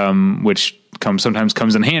hard-headed, which sometimes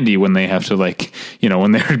comes in handy when they have to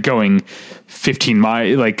when they're going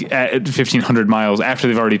 1,500 miles after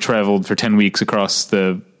they've already traveled for 10 weeks across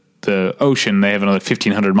the ocean. They have another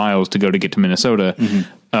 1,500 miles to go to get to Minnesota.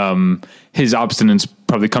 His obstinance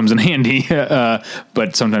probably comes in handy,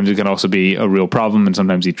 but sometimes it can also be a real problem, and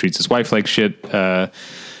sometimes he treats his wife like shit. But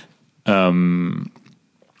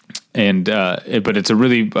it's a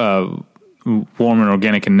really warm and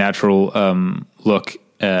organic and natural look,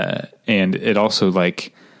 and it also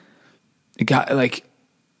it got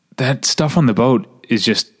that stuff on the boat is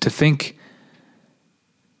just to think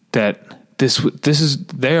that this is,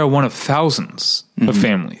 they are one of thousands of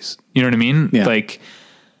families. You know what I mean? Yeah. Like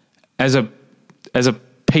as a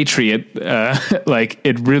patriot,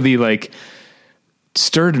 it really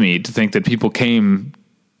stirred me to think that people came,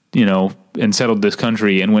 and settled this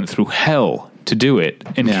country and went through hell to do it,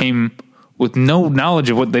 and came with no knowledge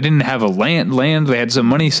of what they didn't have land. They had some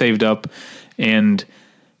money saved up and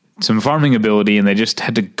some farming ability, and they just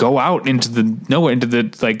had to go out into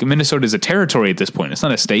Minnesota is a territory at this point. It's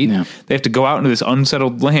not a state. Yeah. They have to go out into this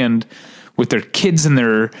unsettled land with their kids and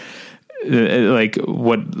their,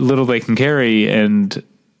 what little they can carry. And,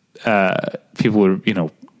 people are,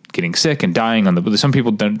 getting sick and dying on some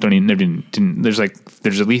people didn't, there's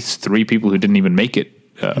at least 3 people who didn't even make it,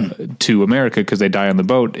 to America because they die on the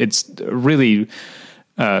boat. It's really,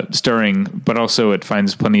 stirring, but also it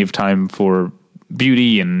finds plenty of time for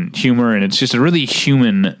beauty and humor, and it's just a really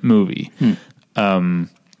human movie. What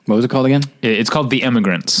was it called again? It's called The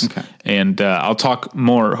Emigrants. Okay. And I'll talk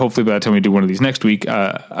more hopefully by the time we do one of these next week.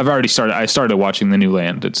 I started watching The New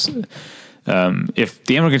Land. It's if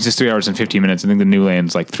The Emigrants is 3 hours and 15 minutes, I think The New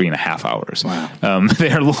Land's like 3.5 hours. Wow. They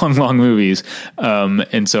are long movies.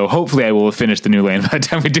 And so hopefully I will have finished The New Land by the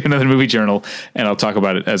time we do another movie journal, and I'll talk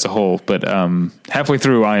about it as a whole. But halfway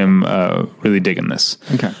through, I am really digging this.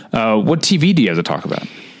 Okay. What TV do you have to talk about?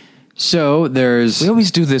 So we always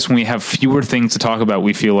do this when we have fewer things to talk about.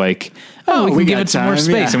 We feel like, we can give it some more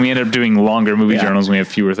space, and we end up doing longer movie journals when we have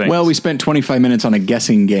fewer things. Well, we spent 25 minutes on a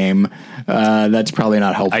guessing game. That's probably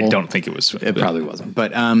not helpful. I don't think it was. It probably wasn't.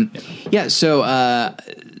 But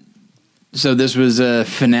so this was a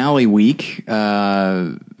finale week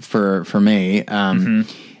for me.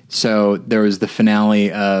 So there was the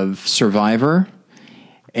finale of Survivor,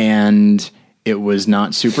 and it was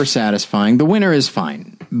not super satisfying. The winner is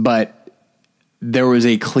fine, but there was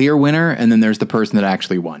a clear winner, and then there's the person that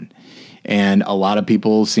actually won. And a lot of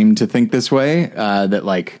people seem to think this way, that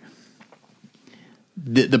like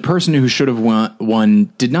the person who should have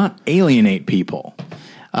won did not alienate people.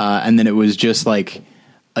 And then it was just like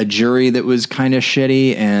a jury that was kind of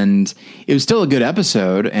shitty, and it was still a good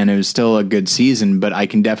episode and it was still a good season, but I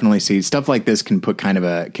can definitely see stuff like this can kind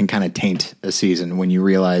of taint a season when you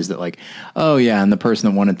realize that like, oh yeah. And the person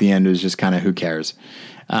that won at the end was just kind of, who cares?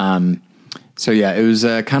 So yeah, it was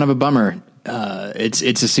kind of a bummer. It's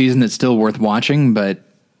a season that's still worth watching, but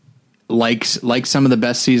like some of the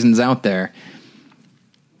best seasons out there,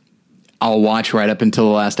 I'll watch right up until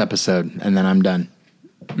the last episode and then I'm done.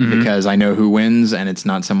 Because I know who wins, and it's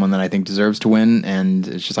not someone that I think deserves to win, and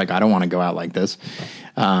it's just like, I don't want to go out like this.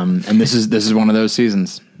 And this is one of those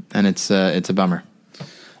seasons, and it's a bummer.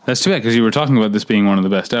 That's too bad, because you were talking about this being one of the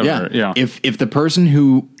best ever. Yeah. If the person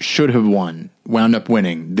who should have won wound up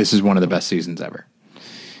winning, this is one of the best seasons ever.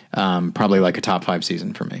 Probably like a top 5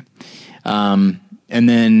 season for me. And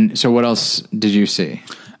then, so what else did you see?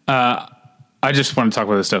 I just want to talk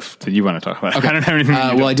about the stuff that you want to talk about. Okay. I don't have anything.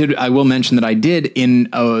 I will mention that I did, in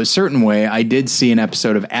a certain way, I did see an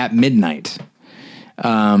episode of At Midnight.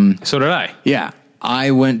 So did I. Yeah.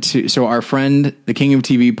 I went to, so our friend, the King of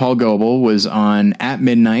TV, Paul Goebel, was on At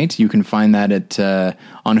Midnight. You can find that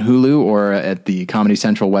on Hulu or at the Comedy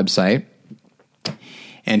Central website.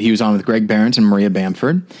 And he was on with Greg Behrendt and Maria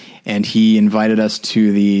Bamford. And he invited us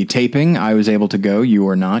to the taping. I was able to go. You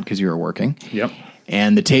were not, because you were working. Yep.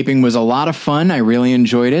 And the taping was a lot of fun. I really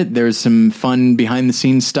enjoyed it. There's some fun behind the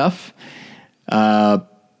scenes stuff. I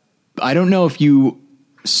don't know if you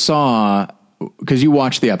saw, because you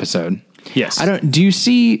watched the episode. Yes. Do you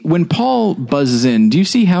see when Paul buzzes in, do you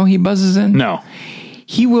see how he buzzes in? No.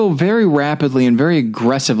 He will very rapidly and very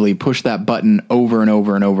aggressively push that button over and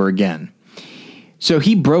over and over again. So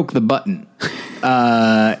he broke the button.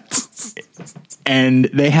 And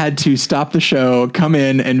they had to stop the show, come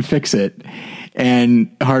in and fix it.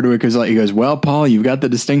 And Hardwick was like, he goes, well, Paul, you've got the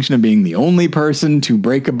distinction of being the only person to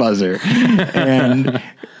break a buzzer. And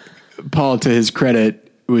Paul, to his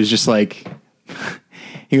credit, was just like,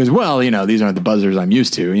 he goes, well, these aren't the buzzers I'm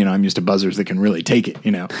used to. I'm used to buzzers that can really take it,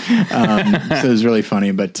 So it was really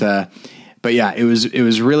funny. But yeah, it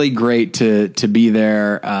was really great to be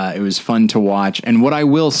there. It was fun to watch. And what I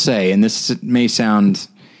will say, and this may sound,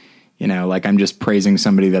 like I'm just praising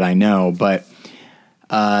somebody that I know, but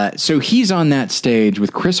so he's on that stage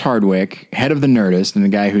with Chris Hardwick, head of the Nerdist, and the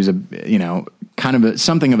guy who's kind of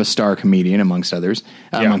something of a star comedian amongst others,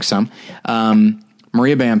 amongst some.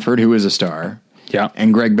 Maria Bamford, who is a star. Yeah.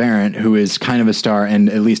 And Greg Behrendt, who is kind of a star and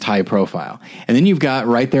at least high profile. And then you've got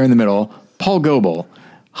right there in the middle, Paul Goebel,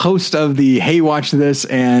 host of the Hey Watch This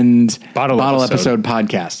and Bottle Episode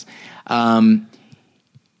podcast. And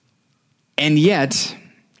yet,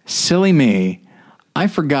 silly me, I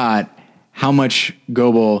forgot how much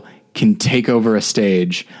Goebel can take over a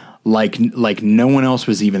stage like no one else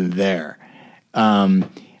was even there.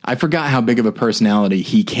 I forgot how big of a personality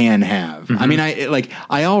he can have. Mm-hmm. I mean,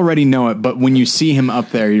 I already know it, but when you see him up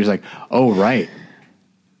there, you're just like, oh, right.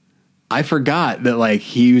 I forgot that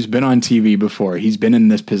he's been on TV before. He's been in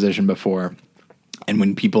this position before. And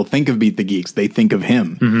when people think of Beat the Geeks, they think of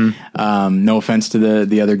him. Mm-hmm. No offense to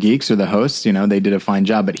the other geeks or the hosts, they did a fine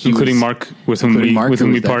job, but including Mark, with whom we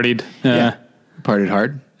partied. Yeah, partied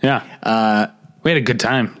hard. Yeah, we had a good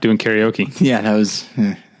time doing karaoke. Yeah, that was.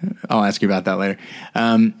 I'll ask you about that later.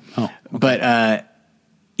 Okay. But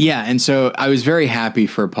yeah, and so I was very happy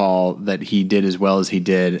for Paul that he did as well as he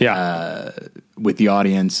did. Yeah. With the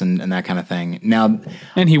audience and that kind of thing. Now,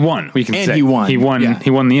 and he won. We can say he won. Yeah. He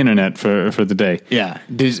won the internet for the day. Yeah.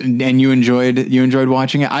 And you enjoyed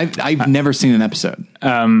watching it. I've never seen an episode.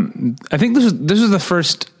 I think this was the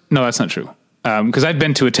first. No, that's not true. Because I'd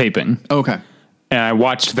been to a taping. Okay. And I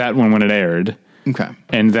watched that one when it aired. Okay.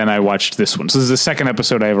 And then I watched this one. So this is the second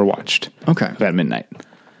episode I ever watched. Okay. At midnight.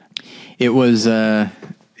 It was it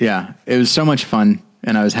was so much fun.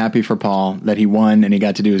 And I was happy for Paul that he won and he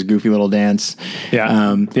got to do his goofy little dance.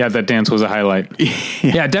 Yeah. That dance was a highlight.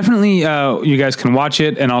 Yeah, definitely. You guys can watch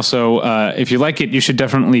it. And also, if you like it, you should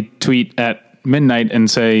definitely tweet at midnight and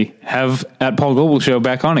say, have at Paul Goebel show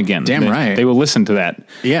back on again. Damn right. They will listen to that.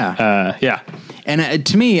 Yeah. Yeah. And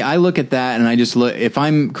to me, I look at that and I just look, if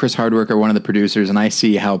I'm Chris Hardwick or one of the producers and I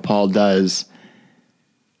see how Paul does,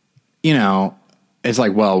 it's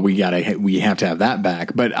like, well, we have to have that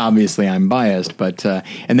back. But obviously I'm biased. But,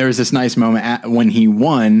 and there was this nice moment when he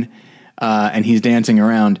won, and he's dancing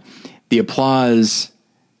around. The applause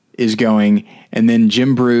is going, and then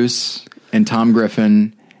Jim Bruce and Tom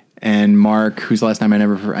Griffin and Mark, whose last name I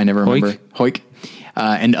never remember, Hoyk,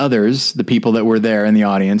 and others, the people that were there in the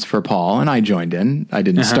audience for Paul, and I joined in. I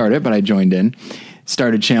didn't start it, but I joined in.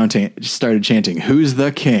 Started chanting, "Who's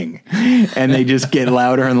the king?" And they just get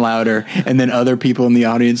louder and louder. And then other people in the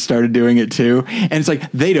audience started doing it too. And it's like,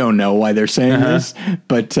 they don't know why they're saying this,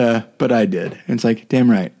 but I did. And it's like, damn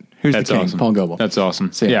right. Who's the king? Awesome. Paul Goebel. That's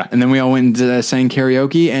awesome. So, yeah. And then we all went and sang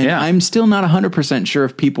karaoke, and Yeah. I'm still not 100% sure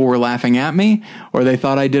if people were laughing at me or they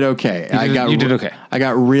thought I did okay. You did okay. I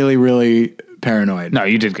got really, really paranoid. No,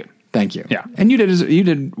 you did good. Thank you. Yeah. And you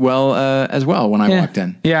did well as well when I walked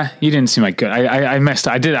in. Yeah, you didn't seem like good. I messed.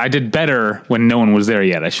 I did better when no one was there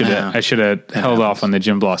yet. I should have held off on the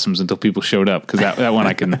Jim Blossoms until people showed up, because that one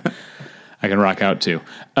I can rock out to.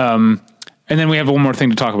 And then we have one more thing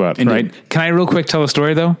to talk about, Indeed. right? Can I real quick tell a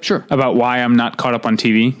story though? Sure. About why I'm not caught up on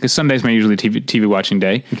TV, because Sunday's my usually TV watching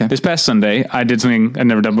day. Okay. This past Sunday, I did something I'd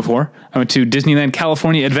never done before. I went to Disneyland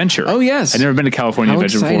California Adventure. Oh, yes. I'd never been to California How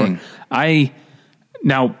Adventure exciting. before.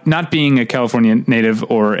 Now, not being a California native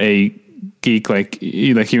or a geek like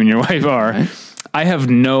you and your wife are, Right. I have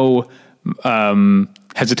no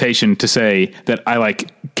hesitation to say that I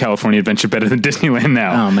like California Adventure better than Disneyland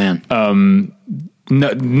now. Oh, man.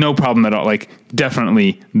 No problem at all. Like,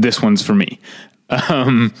 definitely this one's for me.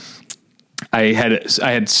 I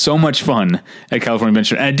had so much fun at California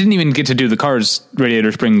Adventure, and I didn't even get to do the Cars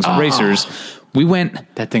Radiator Springs Racers. We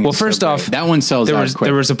went. That thing. Well, is so first great. off, that one sells out quick.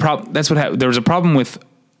 there was a problem. That's what happened. There was a problem with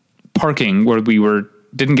parking where we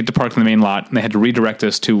didn't get to park in the main lot, and they had to redirect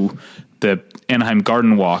us to the Anaheim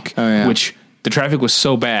Garden Walk, which the traffic was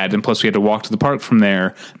so bad, and plus we had to walk to the park from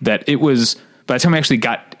there, that it was. By the time we actually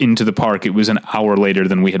got into the park, it was an hour later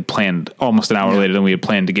than we had planned, almost an hour later than we had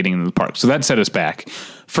planned to getting into the park. So that set us back.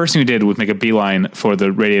 First thing we did was make a beeline for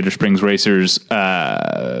the Radiator Springs Racers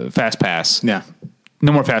Fast Pass. Yeah.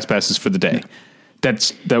 No more Fast Passes for the day.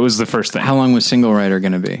 That was the first thing. How long was Single Rider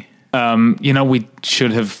going to be? We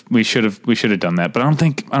should have done that, but I don't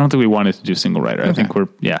think we wanted to do Single Rider. I think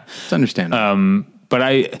It's understandable. But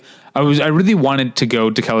I really wanted to go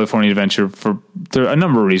to California Adventure for a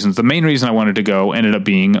number of reasons. The main reason I wanted to go ended up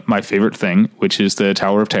being my favorite thing, which is the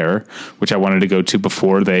Tower of Terror, which I wanted to go to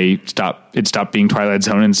before it stopped being Twilight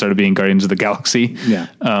Zone and started being Guardians of the Galaxy. Yeah.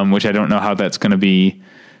 Which I don't know how that's going to be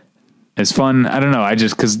as fun. I don't know.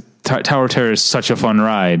 Because Tower of Terror is such a fun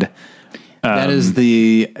ride. That is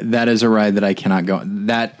a ride that I cannot go.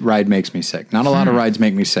 That ride makes me sick. Not a lot of rides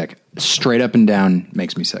make me sick. Straight up and down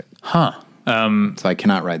makes me sick. Huh. So I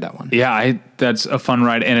cannot ride that one. Yeah, that's a fun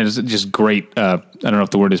ride, and it's just great. I don't know if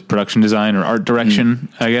the word is production design or art direction.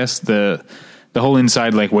 I guess the whole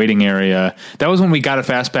inside waiting area. That was when we got a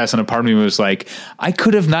fast pass, and a part of me was like, I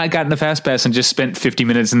could have not gotten a fast pass and just spent 50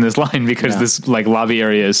 minutes in this line because this lobby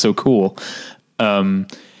area is so cool.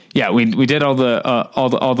 We did all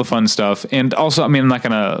the fun stuff, and also, I mean, I'm not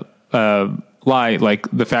gonna lie.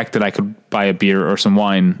 Like, the fact that I could buy a beer or some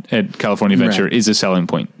wine at California Adventure is a selling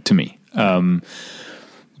point to me.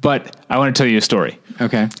 But I want to tell you a story.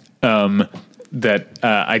 Okay. That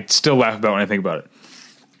I still laugh about when I think about it,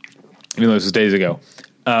 even though this was days ago.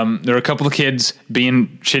 There were a couple of kids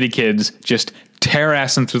being shitty kids, just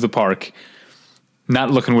tear-assing through the park,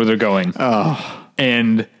 not looking where they're going. Oh.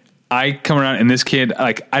 And I come around, and this kid,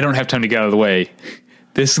 I don't have time to get out of the way.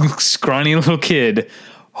 This scrawny little kid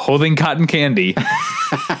holding cotton candy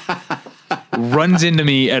runs into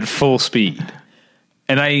me at full speed.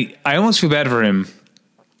 And I almost feel bad for him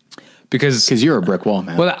because you're a brick wall,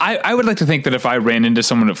 man. Well, I would like to think that if I ran into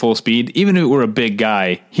someone at full speed, even if it were a big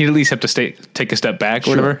guy, he'd at least have to take a step back or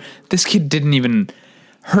whatever. This kid didn't even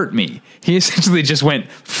hurt me. He essentially just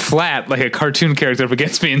went flat like a cartoon character up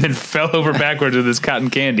against me and then fell over backwards with his cotton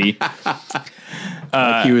candy.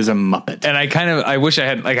 Like he was a Muppet. And I wish I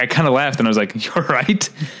had, I kind of laughed and I was like, "You're right."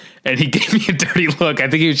 And he gave me a dirty look. I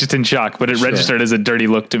think he was just in shock, but it registered as a dirty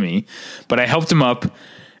look to me. But I helped him up,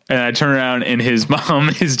 and I turn around, and his mom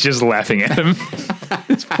is just laughing at him.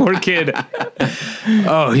 This poor kid.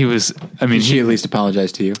 Oh, he was. I mean, Did she at least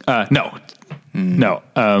apologize to you? No.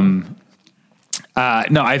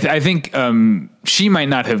 I think she might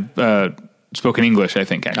not have spoken English. I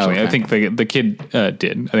think actually, I think the kid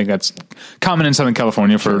did. I think that's common in Southern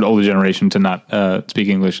California for an older generation to not speak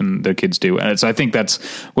English, and their kids do. And so I think that's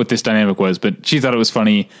what this dynamic was. But she thought it was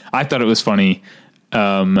funny. I thought it was funny.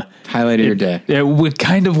 Highlight of your day. It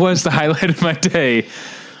kind of was the highlight of my day.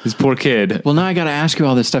 This poor kid. Well, now I got to ask you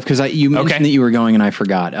all this stuff because you mentioned that you were going and I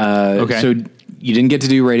forgot. So you didn't get to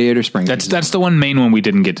do Radiator Springs. That's the main one we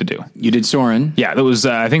didn't get to do. You did Soarin'. Yeah, that was.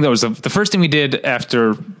 I think that was the first thing we did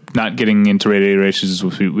after not getting into Radiator Races.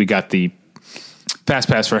 Was we got the Fast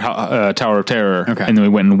Pass for Tower of Terror, Okay. and then we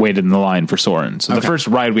went and waited in the line for Soarin'. So the Okay. first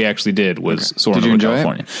ride we actually did was Soarin' Did you over enjoy it?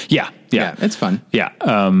 California. Yeah, it's fun. yeah.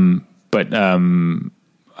 But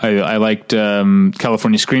I liked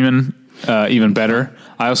California Screamin' even better.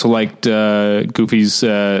 I also liked Goofy's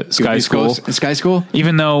Sky School. Sky School?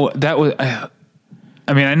 Even though that was,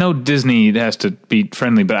 I mean, I know Disney has to be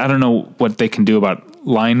friendly, but I don't know what they can do about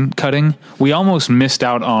line cutting. We almost missed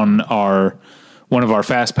out on one of our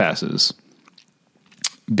Fast Passes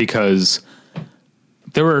because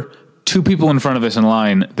there were 2 people in front of us in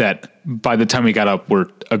line that by the time we got up were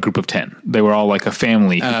a group of 10. They were all like a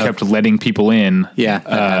family who kept letting people in. Yeah,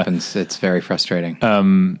 that happens. It's very frustrating.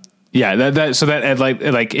 Yeah, so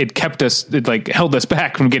that it kept us, it like held us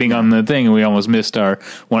back from getting on the thing, and we almost missed our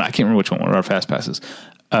one. I can't remember which one were our Fast Passes.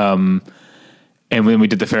 And then we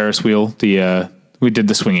did the Ferris wheel. We did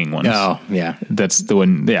the swinging ones. Oh, yeah. That's the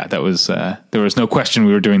one. Yeah, that was. There was no question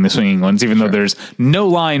we were doing the swinging ones, even though there's no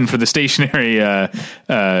line for the stationary.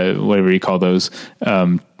 Whatever you call those.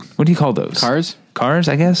 What do you call those? Cars,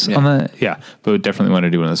 I guess. Yeah. But we definitely want to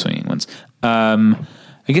do one of the swinging ones. I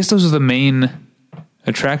guess those are the main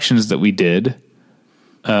attractions that we did.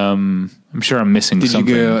 I'm sure I'm missing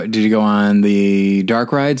something. Did you go on the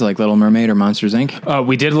dark rides like Little Mermaid or Monsters Inc.?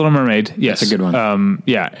 We did Little Mermaid. Yes. That's a good one.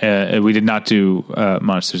 We did not do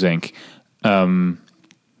Monsters Inc. And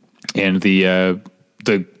the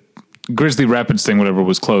Grizzly Rapids thing, whatever,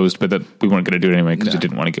 was closed, but that we weren't going to do it anyway because we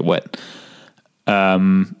didn't want to get wet.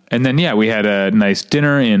 And then, we had a nice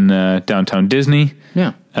dinner in downtown Disney.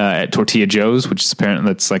 Yeah. At Tortilla Joe's, which is apparently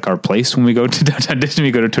that's like our place when we go to downtown Disney.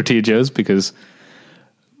 We go to Tortilla Joe's because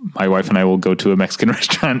my wife and I will go to a Mexican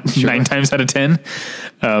restaurant 9 times out of 10.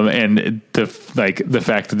 And the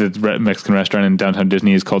fact that the Mexican restaurant in downtown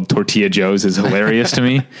Disney is called Tortilla Joe's is hilarious to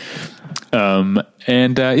me.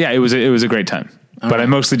 It was a great time. But I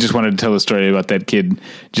mostly just wanted to tell the story about that kid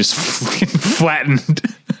just flattened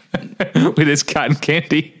with his cotton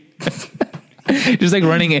candy. Just like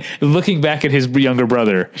running, looking back at his younger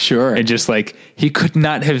brother. Sure. And just like, he could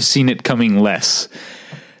not have seen it coming less.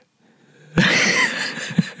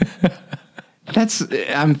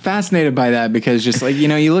 I'm fascinated by that because just like,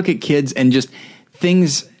 you look at kids and just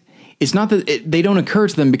things, it's not that they don't occur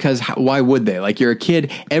to them because why would they? Like, you're a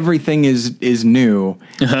kid, everything is new.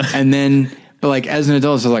 And then, but like as an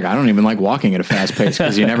adult, it's like, I don't even like walking at a fast pace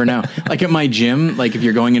because you never know. Like at my gym, like if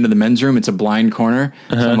you're going into the men's room, it's a blind corner.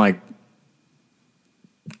 So I'm like,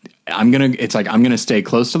 I'm going to stay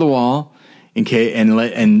close to the wall in case,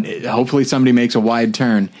 and hopefully somebody makes a wide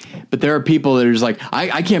turn. But there are people that are just like,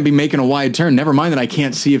 I can't be making a wide turn. Never mind that I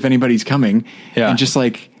can't see if anybody's coming. Yeah. And just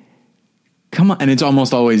like, come on. And it's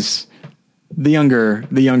almost always the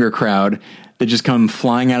younger crowd that just come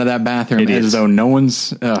flying out of that bathroom as though no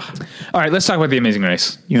one's, ugh. All right, let's talk about The Amazing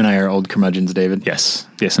Race. You and I are old curmudgeons, David. Yes,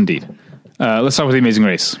 indeed. Let's talk about The Amazing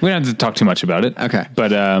Race. We don't have to talk too much about it. Okay.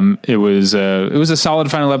 But it was a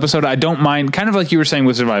solid final episode. I don't mind, kind of like you were saying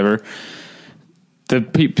with Survivor, the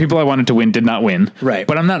people I wanted to win did not win. Right.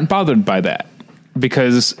 But I'm not bothered by that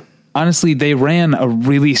because, honestly, they ran a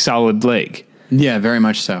really solid leg. Yeah, very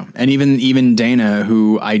much so. And even Dana,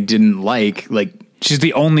 who I didn't like... She's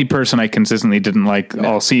the only person I consistently didn't like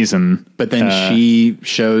all season. But then she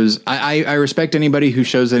shows... I respect anybody who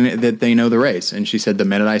shows that they know the race. And she said, the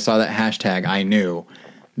minute I saw that hashtag, I knew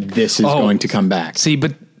this is going to come back. See,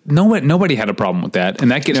 but nobody had a problem with that.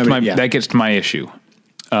 And that gets to my issue.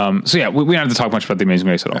 We don't have to talk much about The Amazing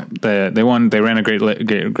Race at all. Right. They won. They ran a great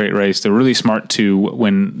race. They're really smart to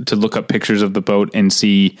look up pictures of the boat and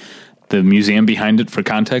see the museum behind it for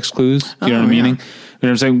context clues. You know what I'm meaning? You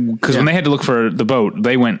know what I'm saying? Because when they had to look for the boat,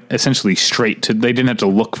 they went essentially straight to. They didn't have to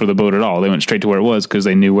look for the boat at all. They went straight to where it was because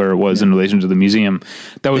they knew where it was in relation to the museum.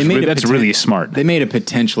 That's really smart. They made a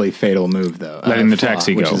potentially fatal move though, letting the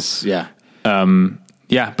taxi go.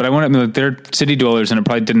 But I want to. They're city dwellers, and it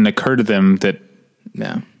probably didn't occur to them that.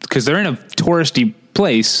 Yeah, because they're in a touristy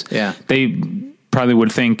place. Yeah, they probably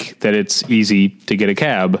would think that it's easy to get a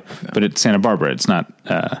cab, but it's Santa Barbara. It's not.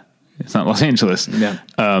 It's not Los Angeles. Yeah.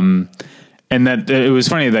 And that it was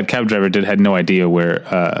funny that cab driver had no idea where.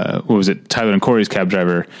 What was it? Tyler and Corey's cab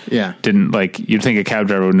driver. Yeah. Didn't like. You'd think a cab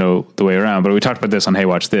driver would know the way around, but we talked about this on Hey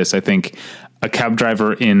Watch This. I think a cab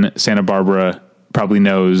driver in Santa Barbara probably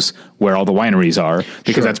knows where all the wineries are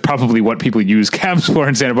because that's probably what people use cabs for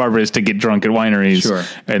in Santa Barbara is to get drunk at wineries. Sure.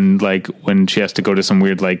 And like when she has to go to some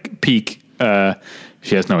weird like peak,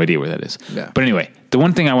 she has no idea where that is. Yeah. But anyway, the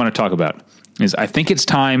one thing I want to talk about is I think it's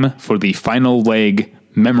time for the final leg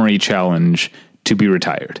memory challenge to be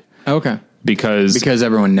retired. Okay. because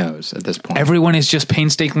everyone knows at this point. everyone is just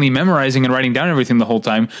painstakingly memorizing and writing down everything the whole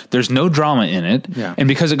time. There's no drama in it. Yeah. And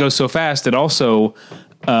because it goes so fast, it also,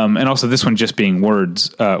 and also this one just being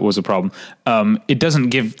words, was a problem. It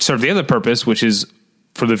doesn't serve the other purpose, which is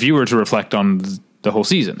for the viewer to reflect on the whole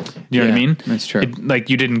season. You know what I mean? That's true.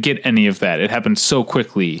 You didn't get any of that. It happened so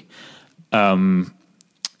quickly,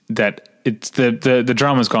 that it's the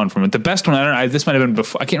drama's gone from it. The best one, I don't know, this might have been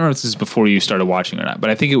before, I can't remember if this is before you started watching or not, but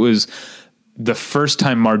I think it was the first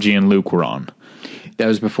time Margie and Luke were on. That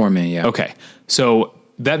was before me, yeah. Okay. So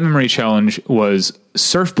that memory challenge was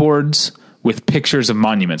surfboards with pictures of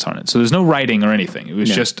monuments on it. So there's no writing or anything. It was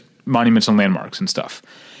just monuments and landmarks and stuff.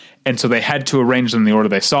 And so they had to arrange them in the order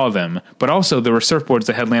they saw them, but also there were surfboards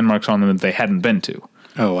that had landmarks on them that they hadn't been to.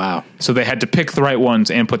 Oh, wow. So they had to pick the right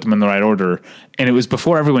ones and put them in the right order. And it was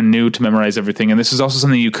before everyone knew to memorize everything. And this is also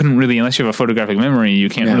something you couldn't really, unless you have a photographic memory, you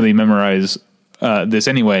can't really memorize this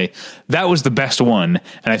anyway. That was the best one.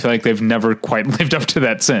 And I feel like they've never quite lived up to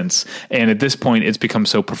that since. And at this point, it's become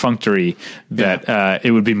so perfunctory that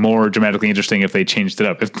it would be more dramatically interesting if they changed it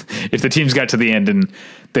up. If the teams got to the end and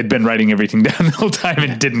they'd been writing everything down the whole time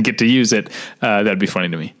and didn't get to use it, that'd be funny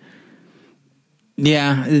to me.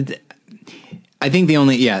 Yeah. I think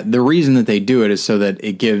the reason that they do it is so that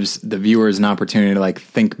it gives the viewers an opportunity to like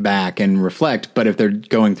think back and reflect. But if they're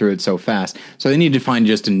going through it so fast, so they need to find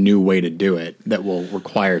just a new way to do it that will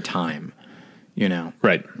require time, you know?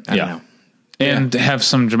 Right. I don't know. And have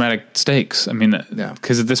some dramatic stakes. I mean,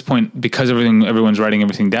 because at this point, because everyone's writing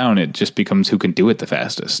everything down, it just becomes who can do it the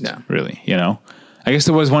fastest. Yeah. Really, you know? I guess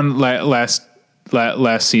there was one last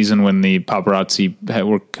season when the paparazzi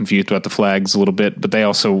were confused about the flags a little bit, but they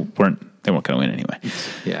also weren't. They weren't going to win anyway.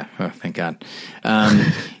 Yeah. Oh, thank God.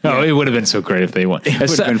 It would have been so great if they won. It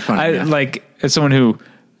would have been fun. Like, as someone who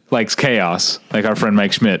likes chaos, like our friend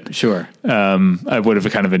Mike Schmidt. Sure. I would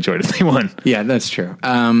have kind of enjoyed if they won. Yeah, that's true.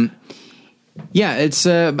 It's,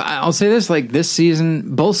 I'll say this, like this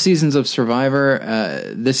season, both seasons of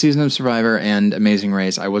Survivor, this season of Survivor and Amazing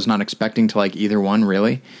Race, I was not expecting to like either one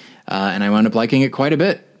really. And I wound up liking it quite a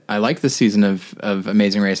bit. I like this season of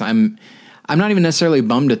Amazing Race. I'm not even necessarily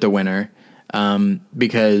bummed at the winner,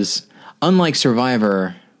 because unlike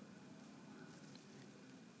Survivor,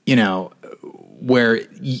 you know, where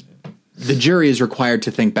the jury is required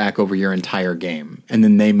to think back over your entire game and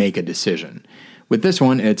then they make a decision. With this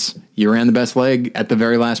one, it's you ran the best leg at the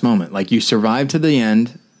very last moment. Like you survived to the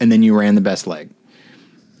end and then you ran the best leg.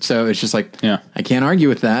 So it's just like, I can't argue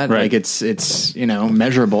with that. Right. Like it's, you know,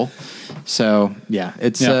 measurable. So yeah,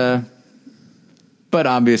 it's, but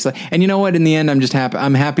obviously, and you know what? In the end, I'm just happy.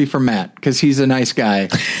 I'm happy for Matt because he's a nice guy,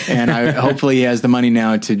 and hopefully he has the money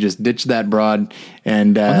now to just ditch that broad.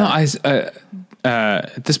 And at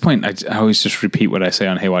this point, I always just repeat what I say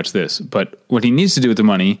on Hey Watch This. But what he needs to do with the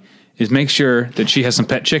money is make sure that she has some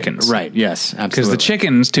pet chickens. Right? Yes, absolutely. Because the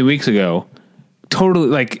chickens 2 weeks ago, totally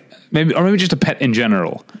like maybe just a pet in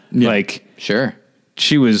general. Yeah. Like sure,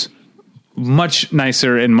 she was much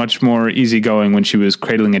nicer and much more easygoing when she was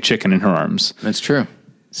cradling a chicken in her arms. That's true.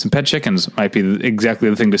 Some pet chickens might be exactly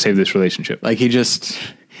the thing to save this relationship. Like he just,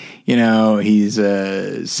 you know, he's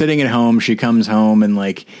sitting at home. She comes home and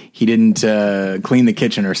like he didn't clean the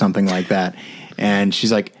kitchen or something like that. And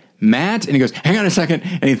she's like, Matt? And he goes, hang on a second.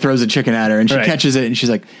 And he throws a chicken at her and she catches it. And she's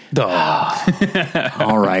like,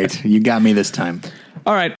 all right, you got me this time.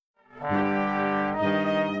 All right.